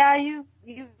he goes, yeah, you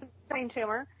brain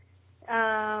tumor.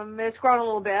 It's grown a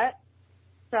little bit.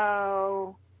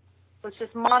 So let's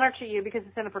just monitor you because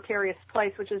it's in a precarious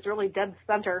place, which is really dead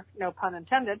center, no pun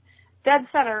intended, dead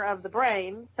center of the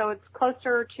brain. So it's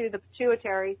closer to the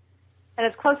pituitary, and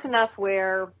it's close enough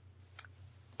where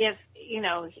if,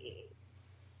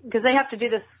 because they have to do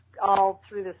this all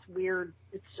through this weird,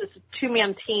 it's just a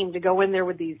two-man team to go in there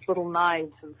with these little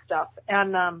knives and stuff.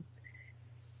 And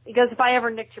he goes, if I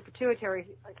ever nicked your pituitary,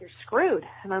 you're screwed.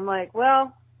 And I'm like,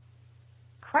 well,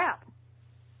 crap.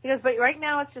 He goes, but right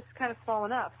now it's just kind of small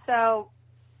enough. So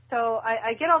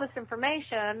I get all this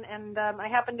information, and I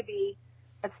happen to be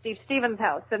at Steve Stevens'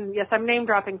 house. And yes, I'm name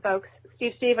dropping folks.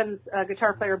 Steve Stevens,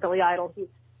 guitar player, Billy Idol, he's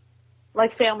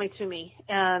like family to me.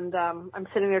 And I'm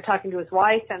sitting there talking to his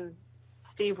wife, and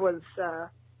Steve was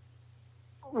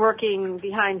working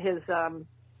behind his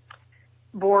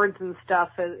boards and stuff,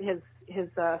 his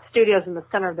studio's in the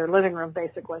center of their living room,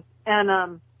 basically. And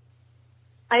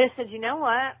I just said, you know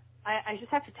what? I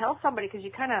just have to tell somebody because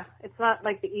it's not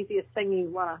like the easiest thing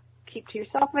you want to keep to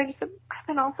yourself. And I just said,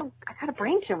 I got a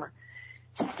brain tumor.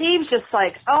 Steve's just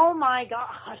like, oh my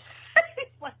gosh. He's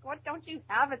like, what don't you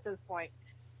have at this point?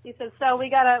 He says, so we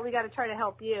gotta try to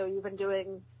help you. You've been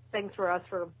doing things for us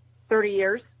for 30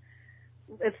 years.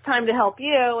 It's time to help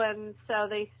you. And so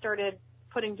they started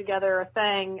putting together a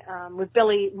thing with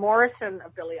Billy Morrison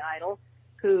of Billy Idol,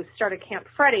 who started Camp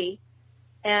Freddy.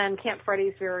 And Camp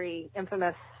Freddy's very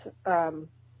infamous.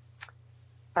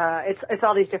 It's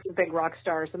all these different big rock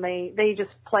stars, and they just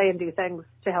play and do things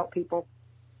to help people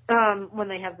when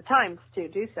they have the time to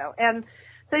do so. And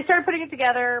so they started putting it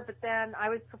together, but then I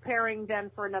was preparing then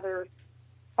for another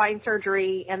spine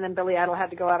surgery, and then Billy Idol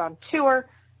had to go out on tour.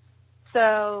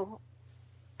 So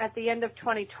at the end of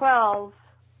 2012,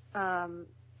 I'm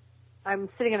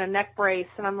sitting in a neck brace,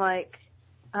 and I'm like,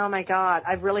 oh my God,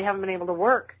 I really haven't been able to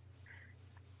work.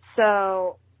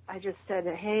 So I just said,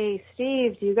 hey,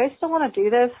 Steve, do you guys still want to do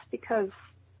this? Because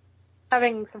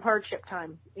having some hardship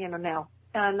time, now.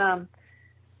 And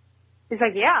he's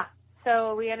like, yeah.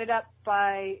 So we ended up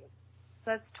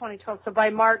that's 2012. So by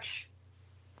March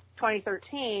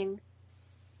 2013,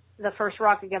 the first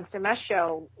Rock Against MS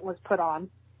show was put on,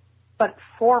 but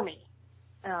for me.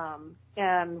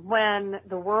 And when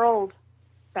the world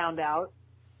found out,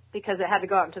 because it had to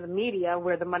go out into the media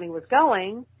where the money was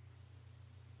going,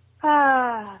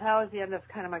 that was the end of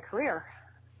kind of my career.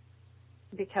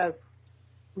 Because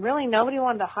really nobody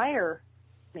wanted to hire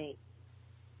me.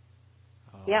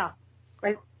 Oh. Yeah.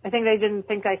 Right. I think they didn't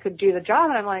think I could do the job,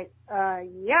 and I'm like,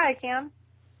 yeah, I can.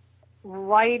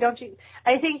 Why don't you?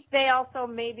 I think they also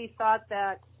maybe thought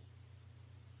that,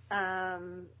 I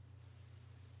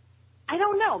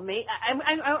don't know.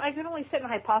 I can only sit and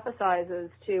hypothesize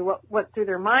as to what went through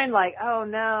their mind. Like, oh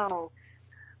no,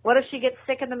 what if she gets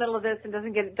sick in the middle of this and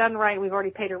doesn't get it done right? And we've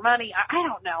already paid her money. I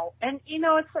don't know. And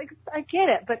it's like, I get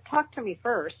it, but talk to me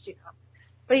first.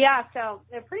 But yeah, so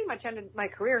it pretty much ended my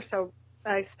career. So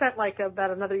I spent like about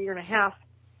another year and a half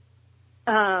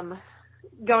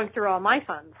going through all my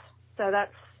funds. So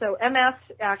MS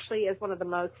actually is one of the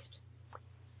most,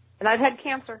 and I've had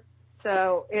cancer,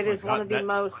 so it is one of the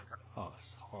most. Oh,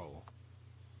 it's horrible.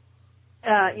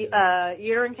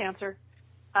 Uterine cancer.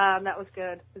 That was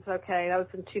good. It's okay. That was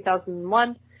in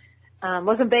 2001.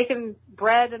 Wasn't baking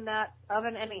bread in that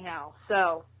oven anyhow.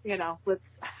 So, let's,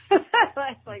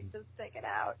 like, just take it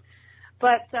out.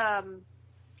 But,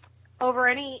 over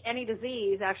any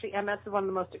disease, actually MS is one of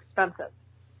the most expensive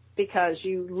because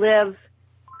you live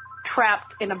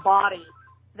trapped in a body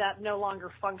that no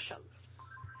longer functions.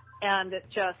 And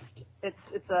it's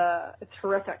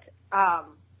horrific.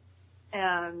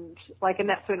 And like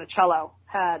Annette Funicello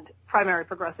had primary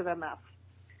progressive MS.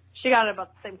 She got it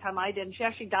about the same time I did, and she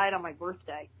actually died on my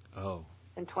birthday. Oh.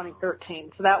 In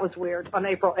 2013. So that was weird. On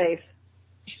April 8th,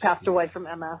 she passed away from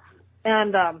MS.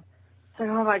 And it's like,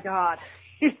 oh my God.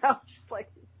 Just like,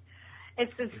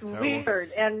 it's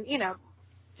weird. And,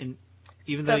 And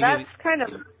even though so that's kind of.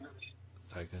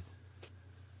 Sorry, good.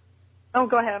 Oh,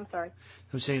 go ahead. I'm sorry.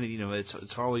 I'm saying that,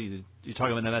 it's horrible. You're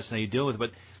talking about MS and how you deal with it,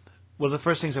 but one of the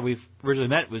first things that we've originally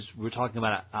met was we were talking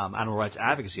about animal rights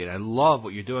advocacy, and I love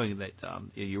what you're doing. That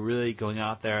you're really going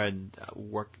out there and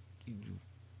work.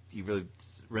 You really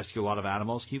rescue a lot of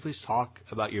animals. Can you please talk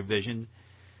about your vision,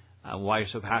 why you're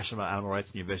so passionate about animal rights,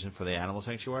 and your vision for the animal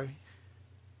sanctuary?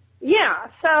 Yeah.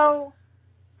 So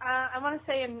I want to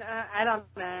say in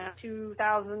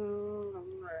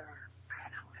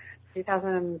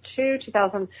 2002,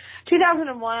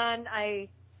 2001,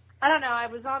 I don't know, I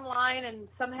was online and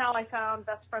somehow I found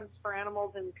Best Friends for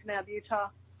Animals in Kanab, Utah.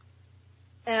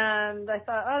 And I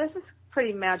thought, oh, this is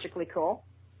pretty magically cool.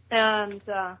 And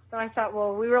then I thought,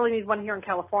 well, we really need one here in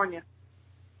California.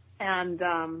 And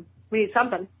we need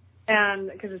something. And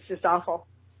because it's just awful.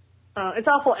 It's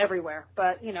awful everywhere.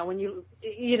 But, when you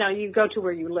go to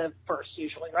where you live first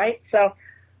usually, right? So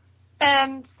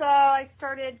I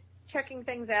started checking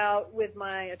things out with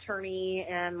my attorney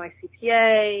and my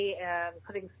CPA and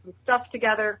putting some stuff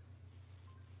together.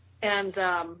 And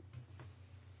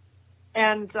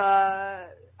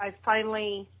I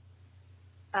finally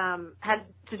had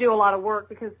to do a lot of work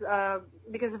because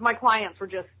my clients were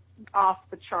just off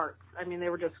the charts. I mean, they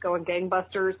were just going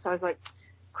gangbusters. So I was like,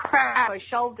 crap. I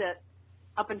shelved it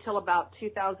up until about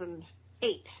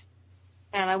 2008.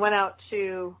 And I went out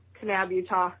to Kanab,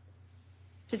 Utah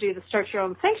to do the Start Your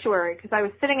Own Sanctuary because I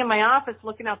was sitting in my office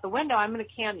looking out the window. I'm in a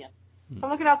canyon. So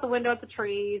I'm looking out the window at the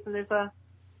trees, and there's a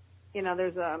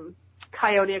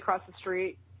coyote across the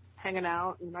street hanging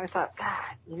out. And I thought,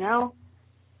 God,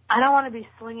 I don't want to be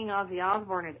slinging Ozzy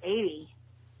Osbourne at 80.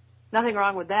 Nothing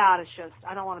wrong with that. It's just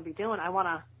I don't want to be doing. I want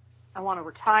to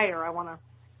retire. I want to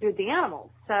do the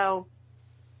animals. So,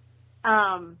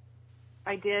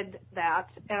 I did that,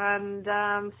 and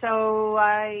so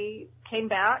I came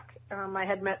back. I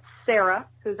had met Sarah,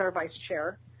 who's our vice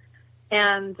chair,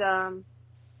 and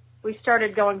we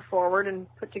started going forward and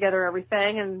put together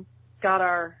everything and got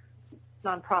our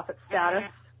nonprofit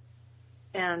status.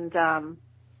 And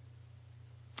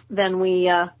then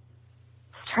we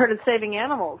started saving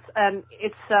animals. And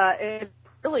it's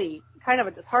really kind of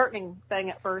a disheartening thing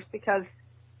at first because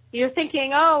you're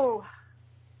thinking, oh,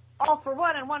 all for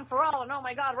one and one for all, and oh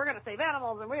my God, we're going to save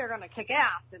animals and we are going to kick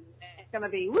ass and it's going to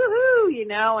be woohoo,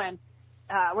 and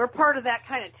we're part of that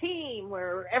kind of team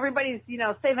where everybody's,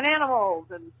 saving animals.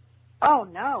 And oh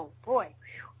no, boy,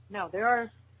 no,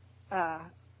 there are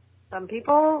some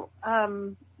people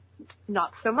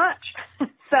not so much.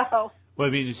 So. Well,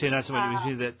 I mean, you say not so much.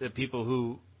 You say that the people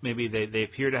who maybe they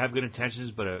appear to have good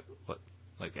intentions, but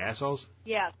Like assholes?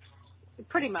 Yes,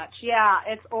 pretty much. Yeah,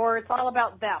 it's all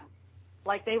about them.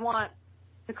 Like they want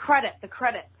the credit,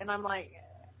 and I'm like,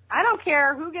 I don't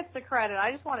care who gets the credit.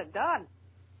 I just want it done.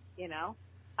 You know,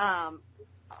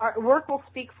 our work will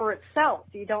speak for itself.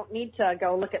 You don't need to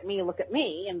go look at me,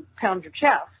 and pound your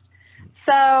chest.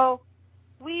 So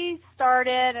we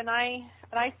started, and I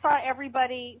saw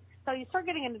everybody. So you start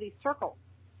getting into these circles.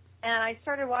 And I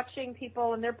started watching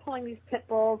people, and they're pulling these pit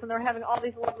bulls, and they're having all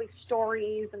these lovely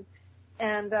stories.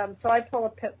 And so I pull a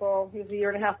pit bull. He was 1.5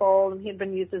 years old, and he had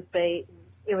been used as bait.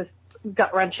 It was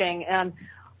gut-wrenching. And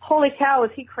holy cow, was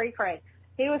he cray-cray.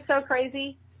 He was so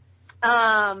crazy.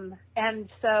 And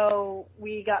so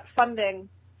we got funding,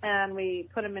 and we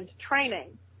put him into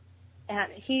training.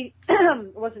 And he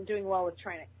wasn't doing well with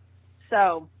training.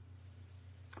 So,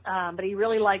 but he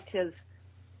really liked his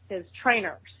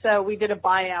trainer. So we did a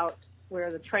buyout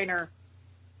where the trainer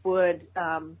would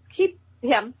keep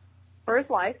him for his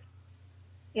life,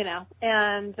 you know,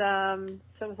 and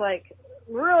so it was like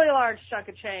really large chunk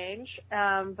of change,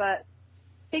 but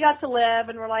he got to live,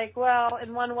 and we're like, well,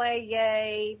 in one way,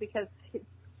 yay, because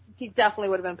he definitely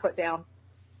would have been put down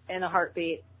in a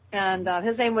heartbeat. And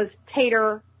his name was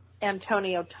Tater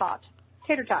Antonio Tot.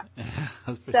 Tater Tot.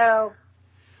 So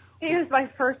he was my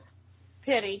first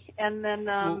pity, and then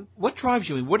well, what drives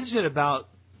you? What is it about?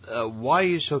 Why are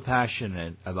you so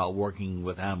passionate about working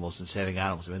with animals and saving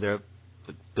animals? I mean, there are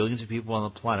billions of people on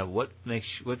the planet. What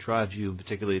drives you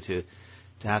particularly to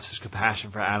have such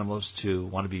compassion for animals, to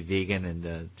want to be vegan,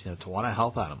 and to want to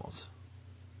help animals?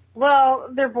 Well,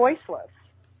 they're voiceless,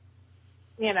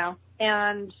 you know,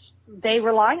 and they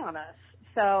rely on us.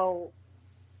 So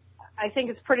I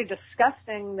think it's pretty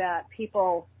disgusting that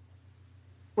people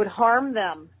would harm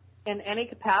them in any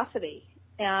capacity.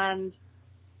 And,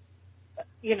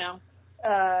 you know,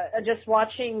 just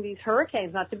watching these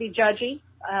hurricanes, not to be judgy.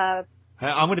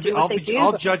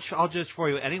 I'll judge for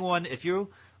you. Anyone, if you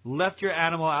left your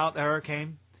animal out in the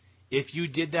hurricane, if you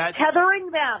did that.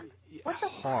 Tethering them. What the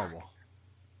horrible.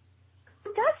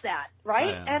 Who does that,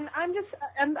 right? And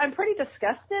I'm pretty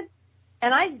disgusted.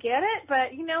 And I get it,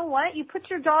 but you know what? You put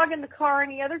your dog in the car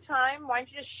any other time, why don't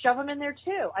you just shove him in there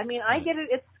too? I mean, I get it.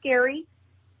 It's scary.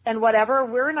 And whatever,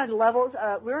 we're in a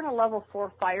level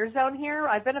 4 fire zone here.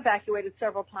 I've been evacuated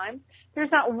several times.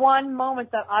 There's not one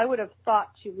moment that I would have thought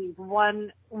to leave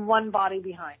one body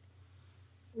behind.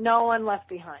 No one left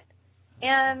behind.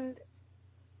 And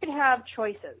they should have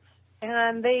choices,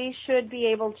 and they should be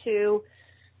able to,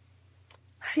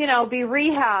 you know, be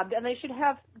rehabbed, and they should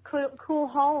have cool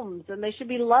homes, and they should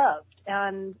be loved.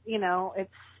 And you know,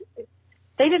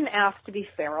 they didn't ask to be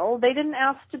feral. They didn't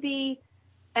ask to be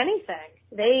anything.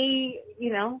 They,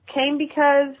 you know, came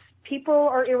because people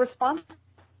are irresponsible.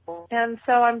 And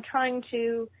so I'm trying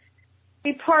to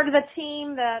be part of the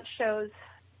team that shows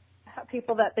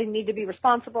people that they need to be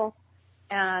responsible.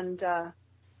 And,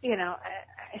 you know,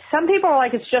 some people are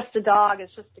like, it's just a dog,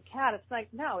 it's just a cat. It's like,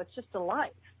 no, it's just a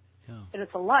life. Yeah. And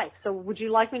it's a life. So would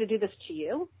you like me to do this to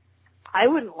you? I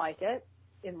wouldn't like it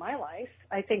in my life.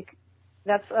 I think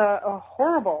that's a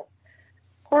horrible,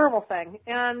 horrible thing.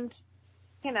 And,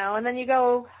 you know, and then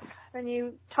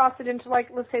you toss it into, like,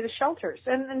 let's say the shelters.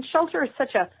 And shelter is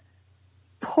such a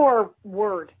poor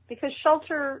word, because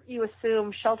shelter, you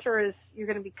assume shelter is you're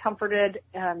going to be comforted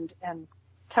and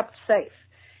kept safe.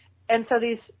 And so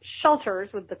these shelters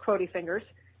with the quotey fingers,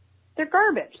 they're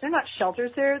garbage. They're not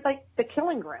shelters. They're like the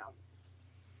killing ground.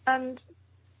 And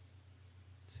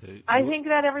I think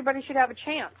that everybody should have a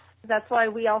chance. That's why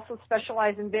we also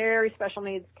specialize in very special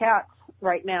needs cats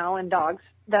right now, and dogs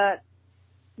that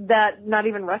not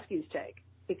even rescues take,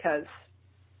 because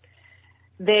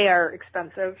they are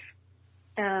expensive.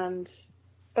 And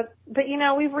but you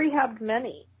know, we've rehabbed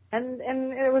many, and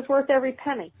it was worth every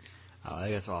penny. Oh, I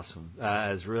think that's awesome.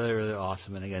 It's really, really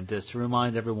awesome. And again, just to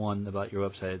remind everyone about your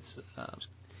website,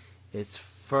 it's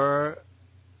Fur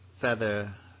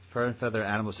and Feather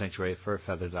Animal Sanctuary,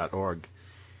 furfeather.org.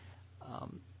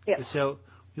 Yes. So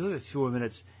we only have a few more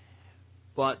minutes,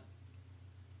 but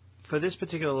for this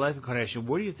particular life incarnation,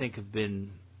 what do you think have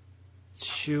been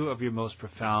two of your most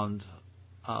profound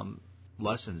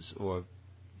lessons, or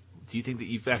do you think that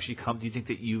you've actually come? Do you think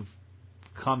that you've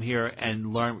come here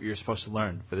and learned what you're supposed to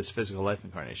learn for this physical life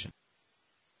incarnation?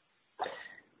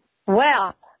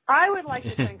 Well, I would like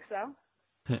to think so.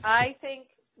 I think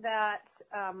that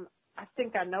I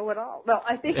think I know it all. No,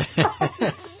 I think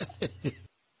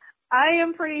I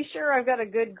am pretty sure I've got a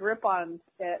good grip on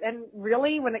it. And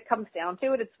really, when it comes down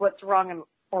to it, it's what's wrong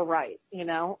or right, you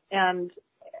know. And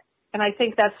I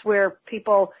think that's where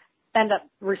people end up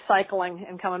recycling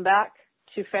and coming back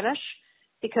to finish,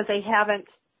 because they haven't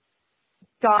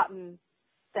gotten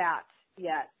that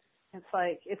yet. It's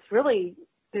like, it's really,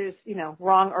 there's,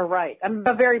 wrong or right. I'm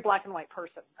a very black and white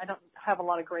person. I don't have a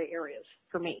lot of gray areas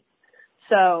for me.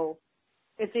 So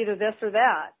it's either this or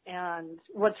that. And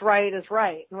what's right is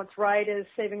right. And what's right is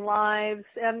saving lives.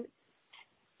 And,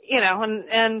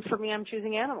 and for me, I'm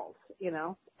choosing animals,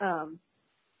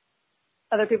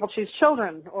 other people choose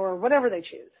children or whatever they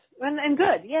choose. And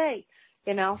good. Yay.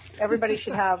 Everybody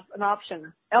should have an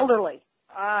option. Elderly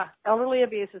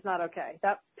abuse is not okay.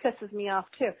 That pisses me off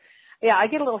too. Yeah, I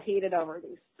get a little heated over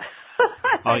these.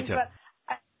 But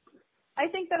I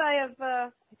think that I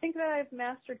have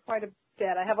mastered quite a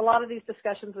bit. I have a lot of these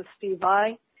discussions with Steve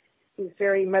Vai. He's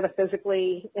very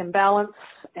metaphysically imbalanced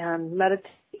and meditates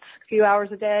a few hours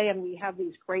a day, and we have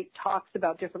these great talks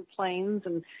about different planes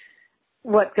and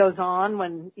what goes on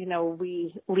when,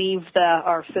 we leave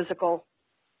our physical,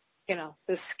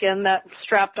 the skin that's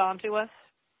strapped onto us.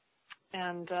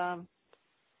 And,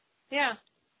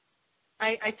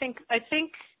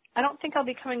 I don't think I'll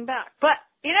be coming back, but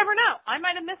you never know. I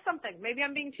might have missed something. Maybe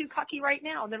I'm being too cocky right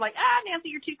now. And they're like, Nancy,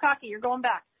 you're too cocky. You're going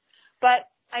back. But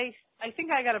I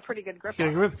think I got a pretty good grip on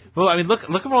it. Well, I mean, look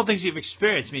at all the things you've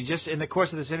experienced. I mean, just in the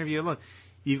course of this interview alone,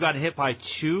 you've gotten hit by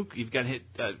two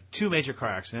major car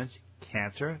accidents,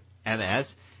 cancer, MS.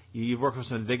 You've worked with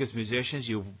some of the biggest musicians.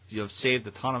 You've saved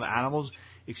a ton of animals,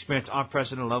 experienced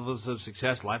unprecedented levels of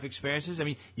success, life experiences. I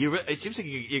mean, it seems like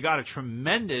you got a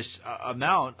tremendous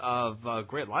amount of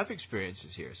great life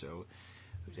experiences here. So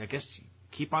I guess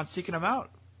keep on seeking them out.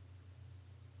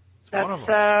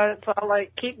 That's all I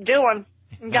keep doing.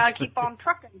 You got to keep on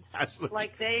trucking. Absolutely.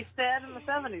 Like they said in the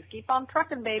 70s, keep on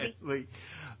trucking, baby. Absolutely.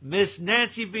 Miss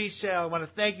Nancy B. Sale, I want to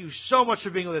thank you so much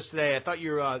for being with us today. I thought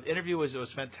your interview was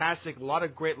fantastic. A lot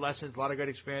of great lessons, a lot of great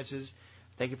experiences.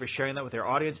 Thank you for sharing that with our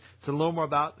audience. To learn more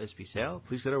about Miss B. Sale,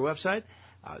 please go to our website,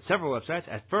 several websites,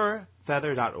 at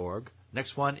furfeather.org.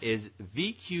 Next one is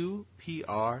vqpr.com.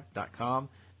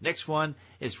 Next one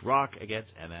is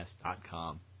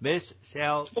rockagainstms.com. Miss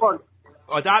Sale. .org.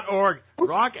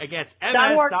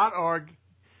 Rockagainstms.org.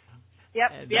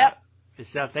 Yep, and, yep. Miss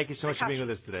Sale, thank you so much for being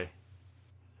with us today.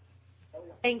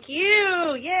 Thank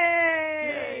you.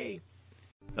 Yay.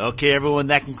 Okay, everyone,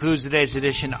 that concludes today's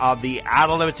edition of the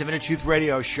Outer Limits of Inner Truth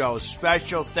Radio Show.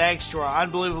 Special thanks to our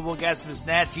unbelievable guest, Miss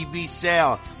Nancy B.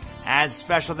 Sale. And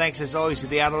special thanks, as always, to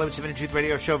the Outer Limits of Inner Truth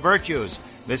Radio Show Virtues,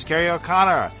 Miss Carrie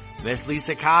O'Connor, Miss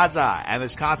Lisa Kaza, and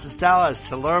Miss Constance Stellas.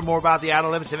 To learn more about the Outer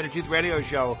Limits of Inner Truth Radio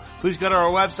Show, please go to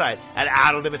our website at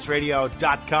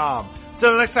outerlimitsradio.com.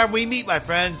 Until the next time we meet, my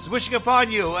friends, wishing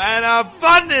upon you an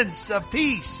abundance of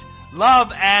peace,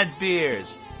 love, and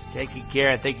beers. Taking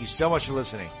care, and thank you so much for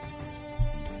listening.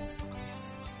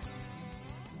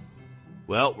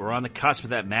 Well, we're on the cusp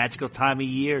of that magical time of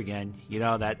year again. You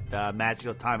know, that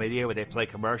magical time of year where they play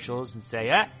commercials and say,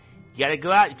 you gotta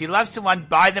go out. If you love someone,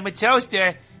 buy them a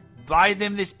toaster. Buy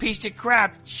them this piece of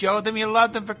crap. Show them you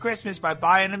love them for Christmas by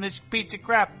buying them this piece of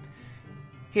crap.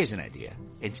 Here's an idea.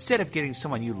 Instead of getting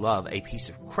someone you love a piece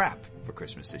of crap for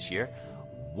Christmas this year,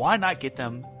 why not get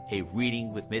them a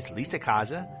reading with Miss Lisa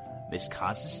Kaza, Miss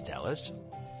Constance Stellas,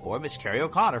 or Miss Carrie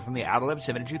O'Connor from the Outer Limits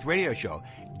of Inner Truth Radio Show.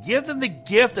 Give them the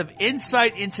gift of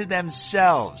insight into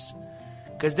themselves,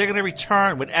 because they're going to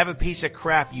return whatever piece of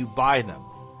crap you buy them.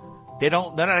 They're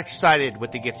not excited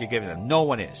with the gift you're giving them. No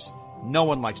one is. No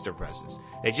one likes their presents.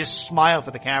 They just smile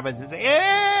for the cameras and say,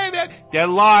 hey, man. They're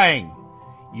lying.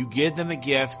 You give them the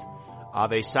gift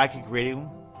of a psychic reading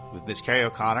with Miss Carrie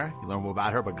O'Connor. You learn more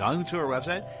about her by going to her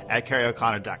website at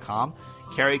carrieoconnor.com.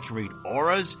 Carrie can read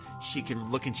auras. She can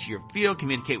look into your field,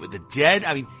 communicate with the dead.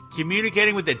 I mean,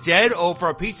 communicating with the dead over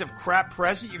a piece of crap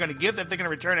present you're going to give that they're going to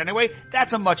return anyway,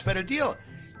 that's a much better deal.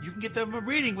 You can get them a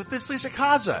reading with Miss Lisa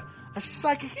Kaza, a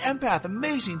psychic empath,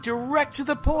 amazing, direct to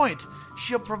the point.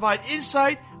 She'll provide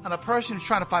insight on a person who's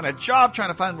trying to find a job, trying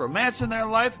to find romance in their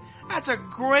life. That's a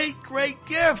great, great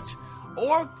gift.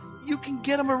 Or you can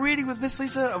get them a reading with Miss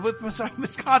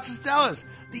Constance Stellas,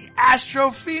 the Astro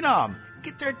Phenom.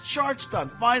 Get their charts done.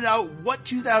 Find out what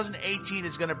 2018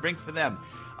 is going to bring for them.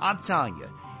 I'm telling you,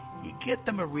 you get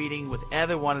them a reading with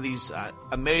either one of these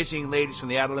amazing ladies from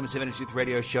the Outer Limits of Inner Truth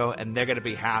Radio Show, and they're going to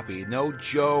be happy. No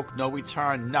joke, no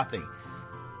return, nothing.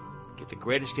 Get the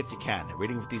greatest gift you can, a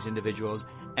reading with these individuals,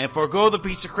 and forego the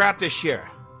piece of crap this year.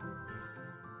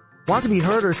 Want to be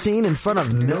heard or seen in front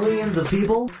of millions of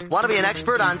people? Want to be an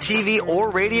expert on TV or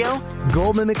radio?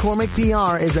 Goldman McCormick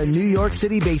PR is a New York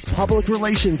City-based public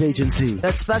relations agency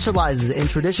that specializes in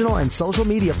traditional and social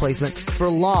media placement for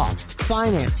law,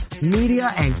 finance,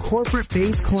 media, and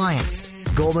corporate-based clients.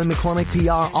 Goldman McCormick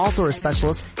PR also are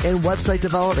specialists in website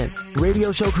development,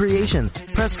 radio show creation,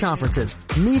 press conferences,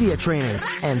 media training,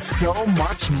 and so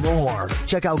much more.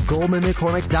 Check out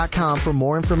GoldmanMcCormick.com for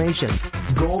more information.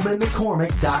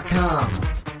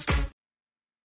 GoldmanMcCormick.com.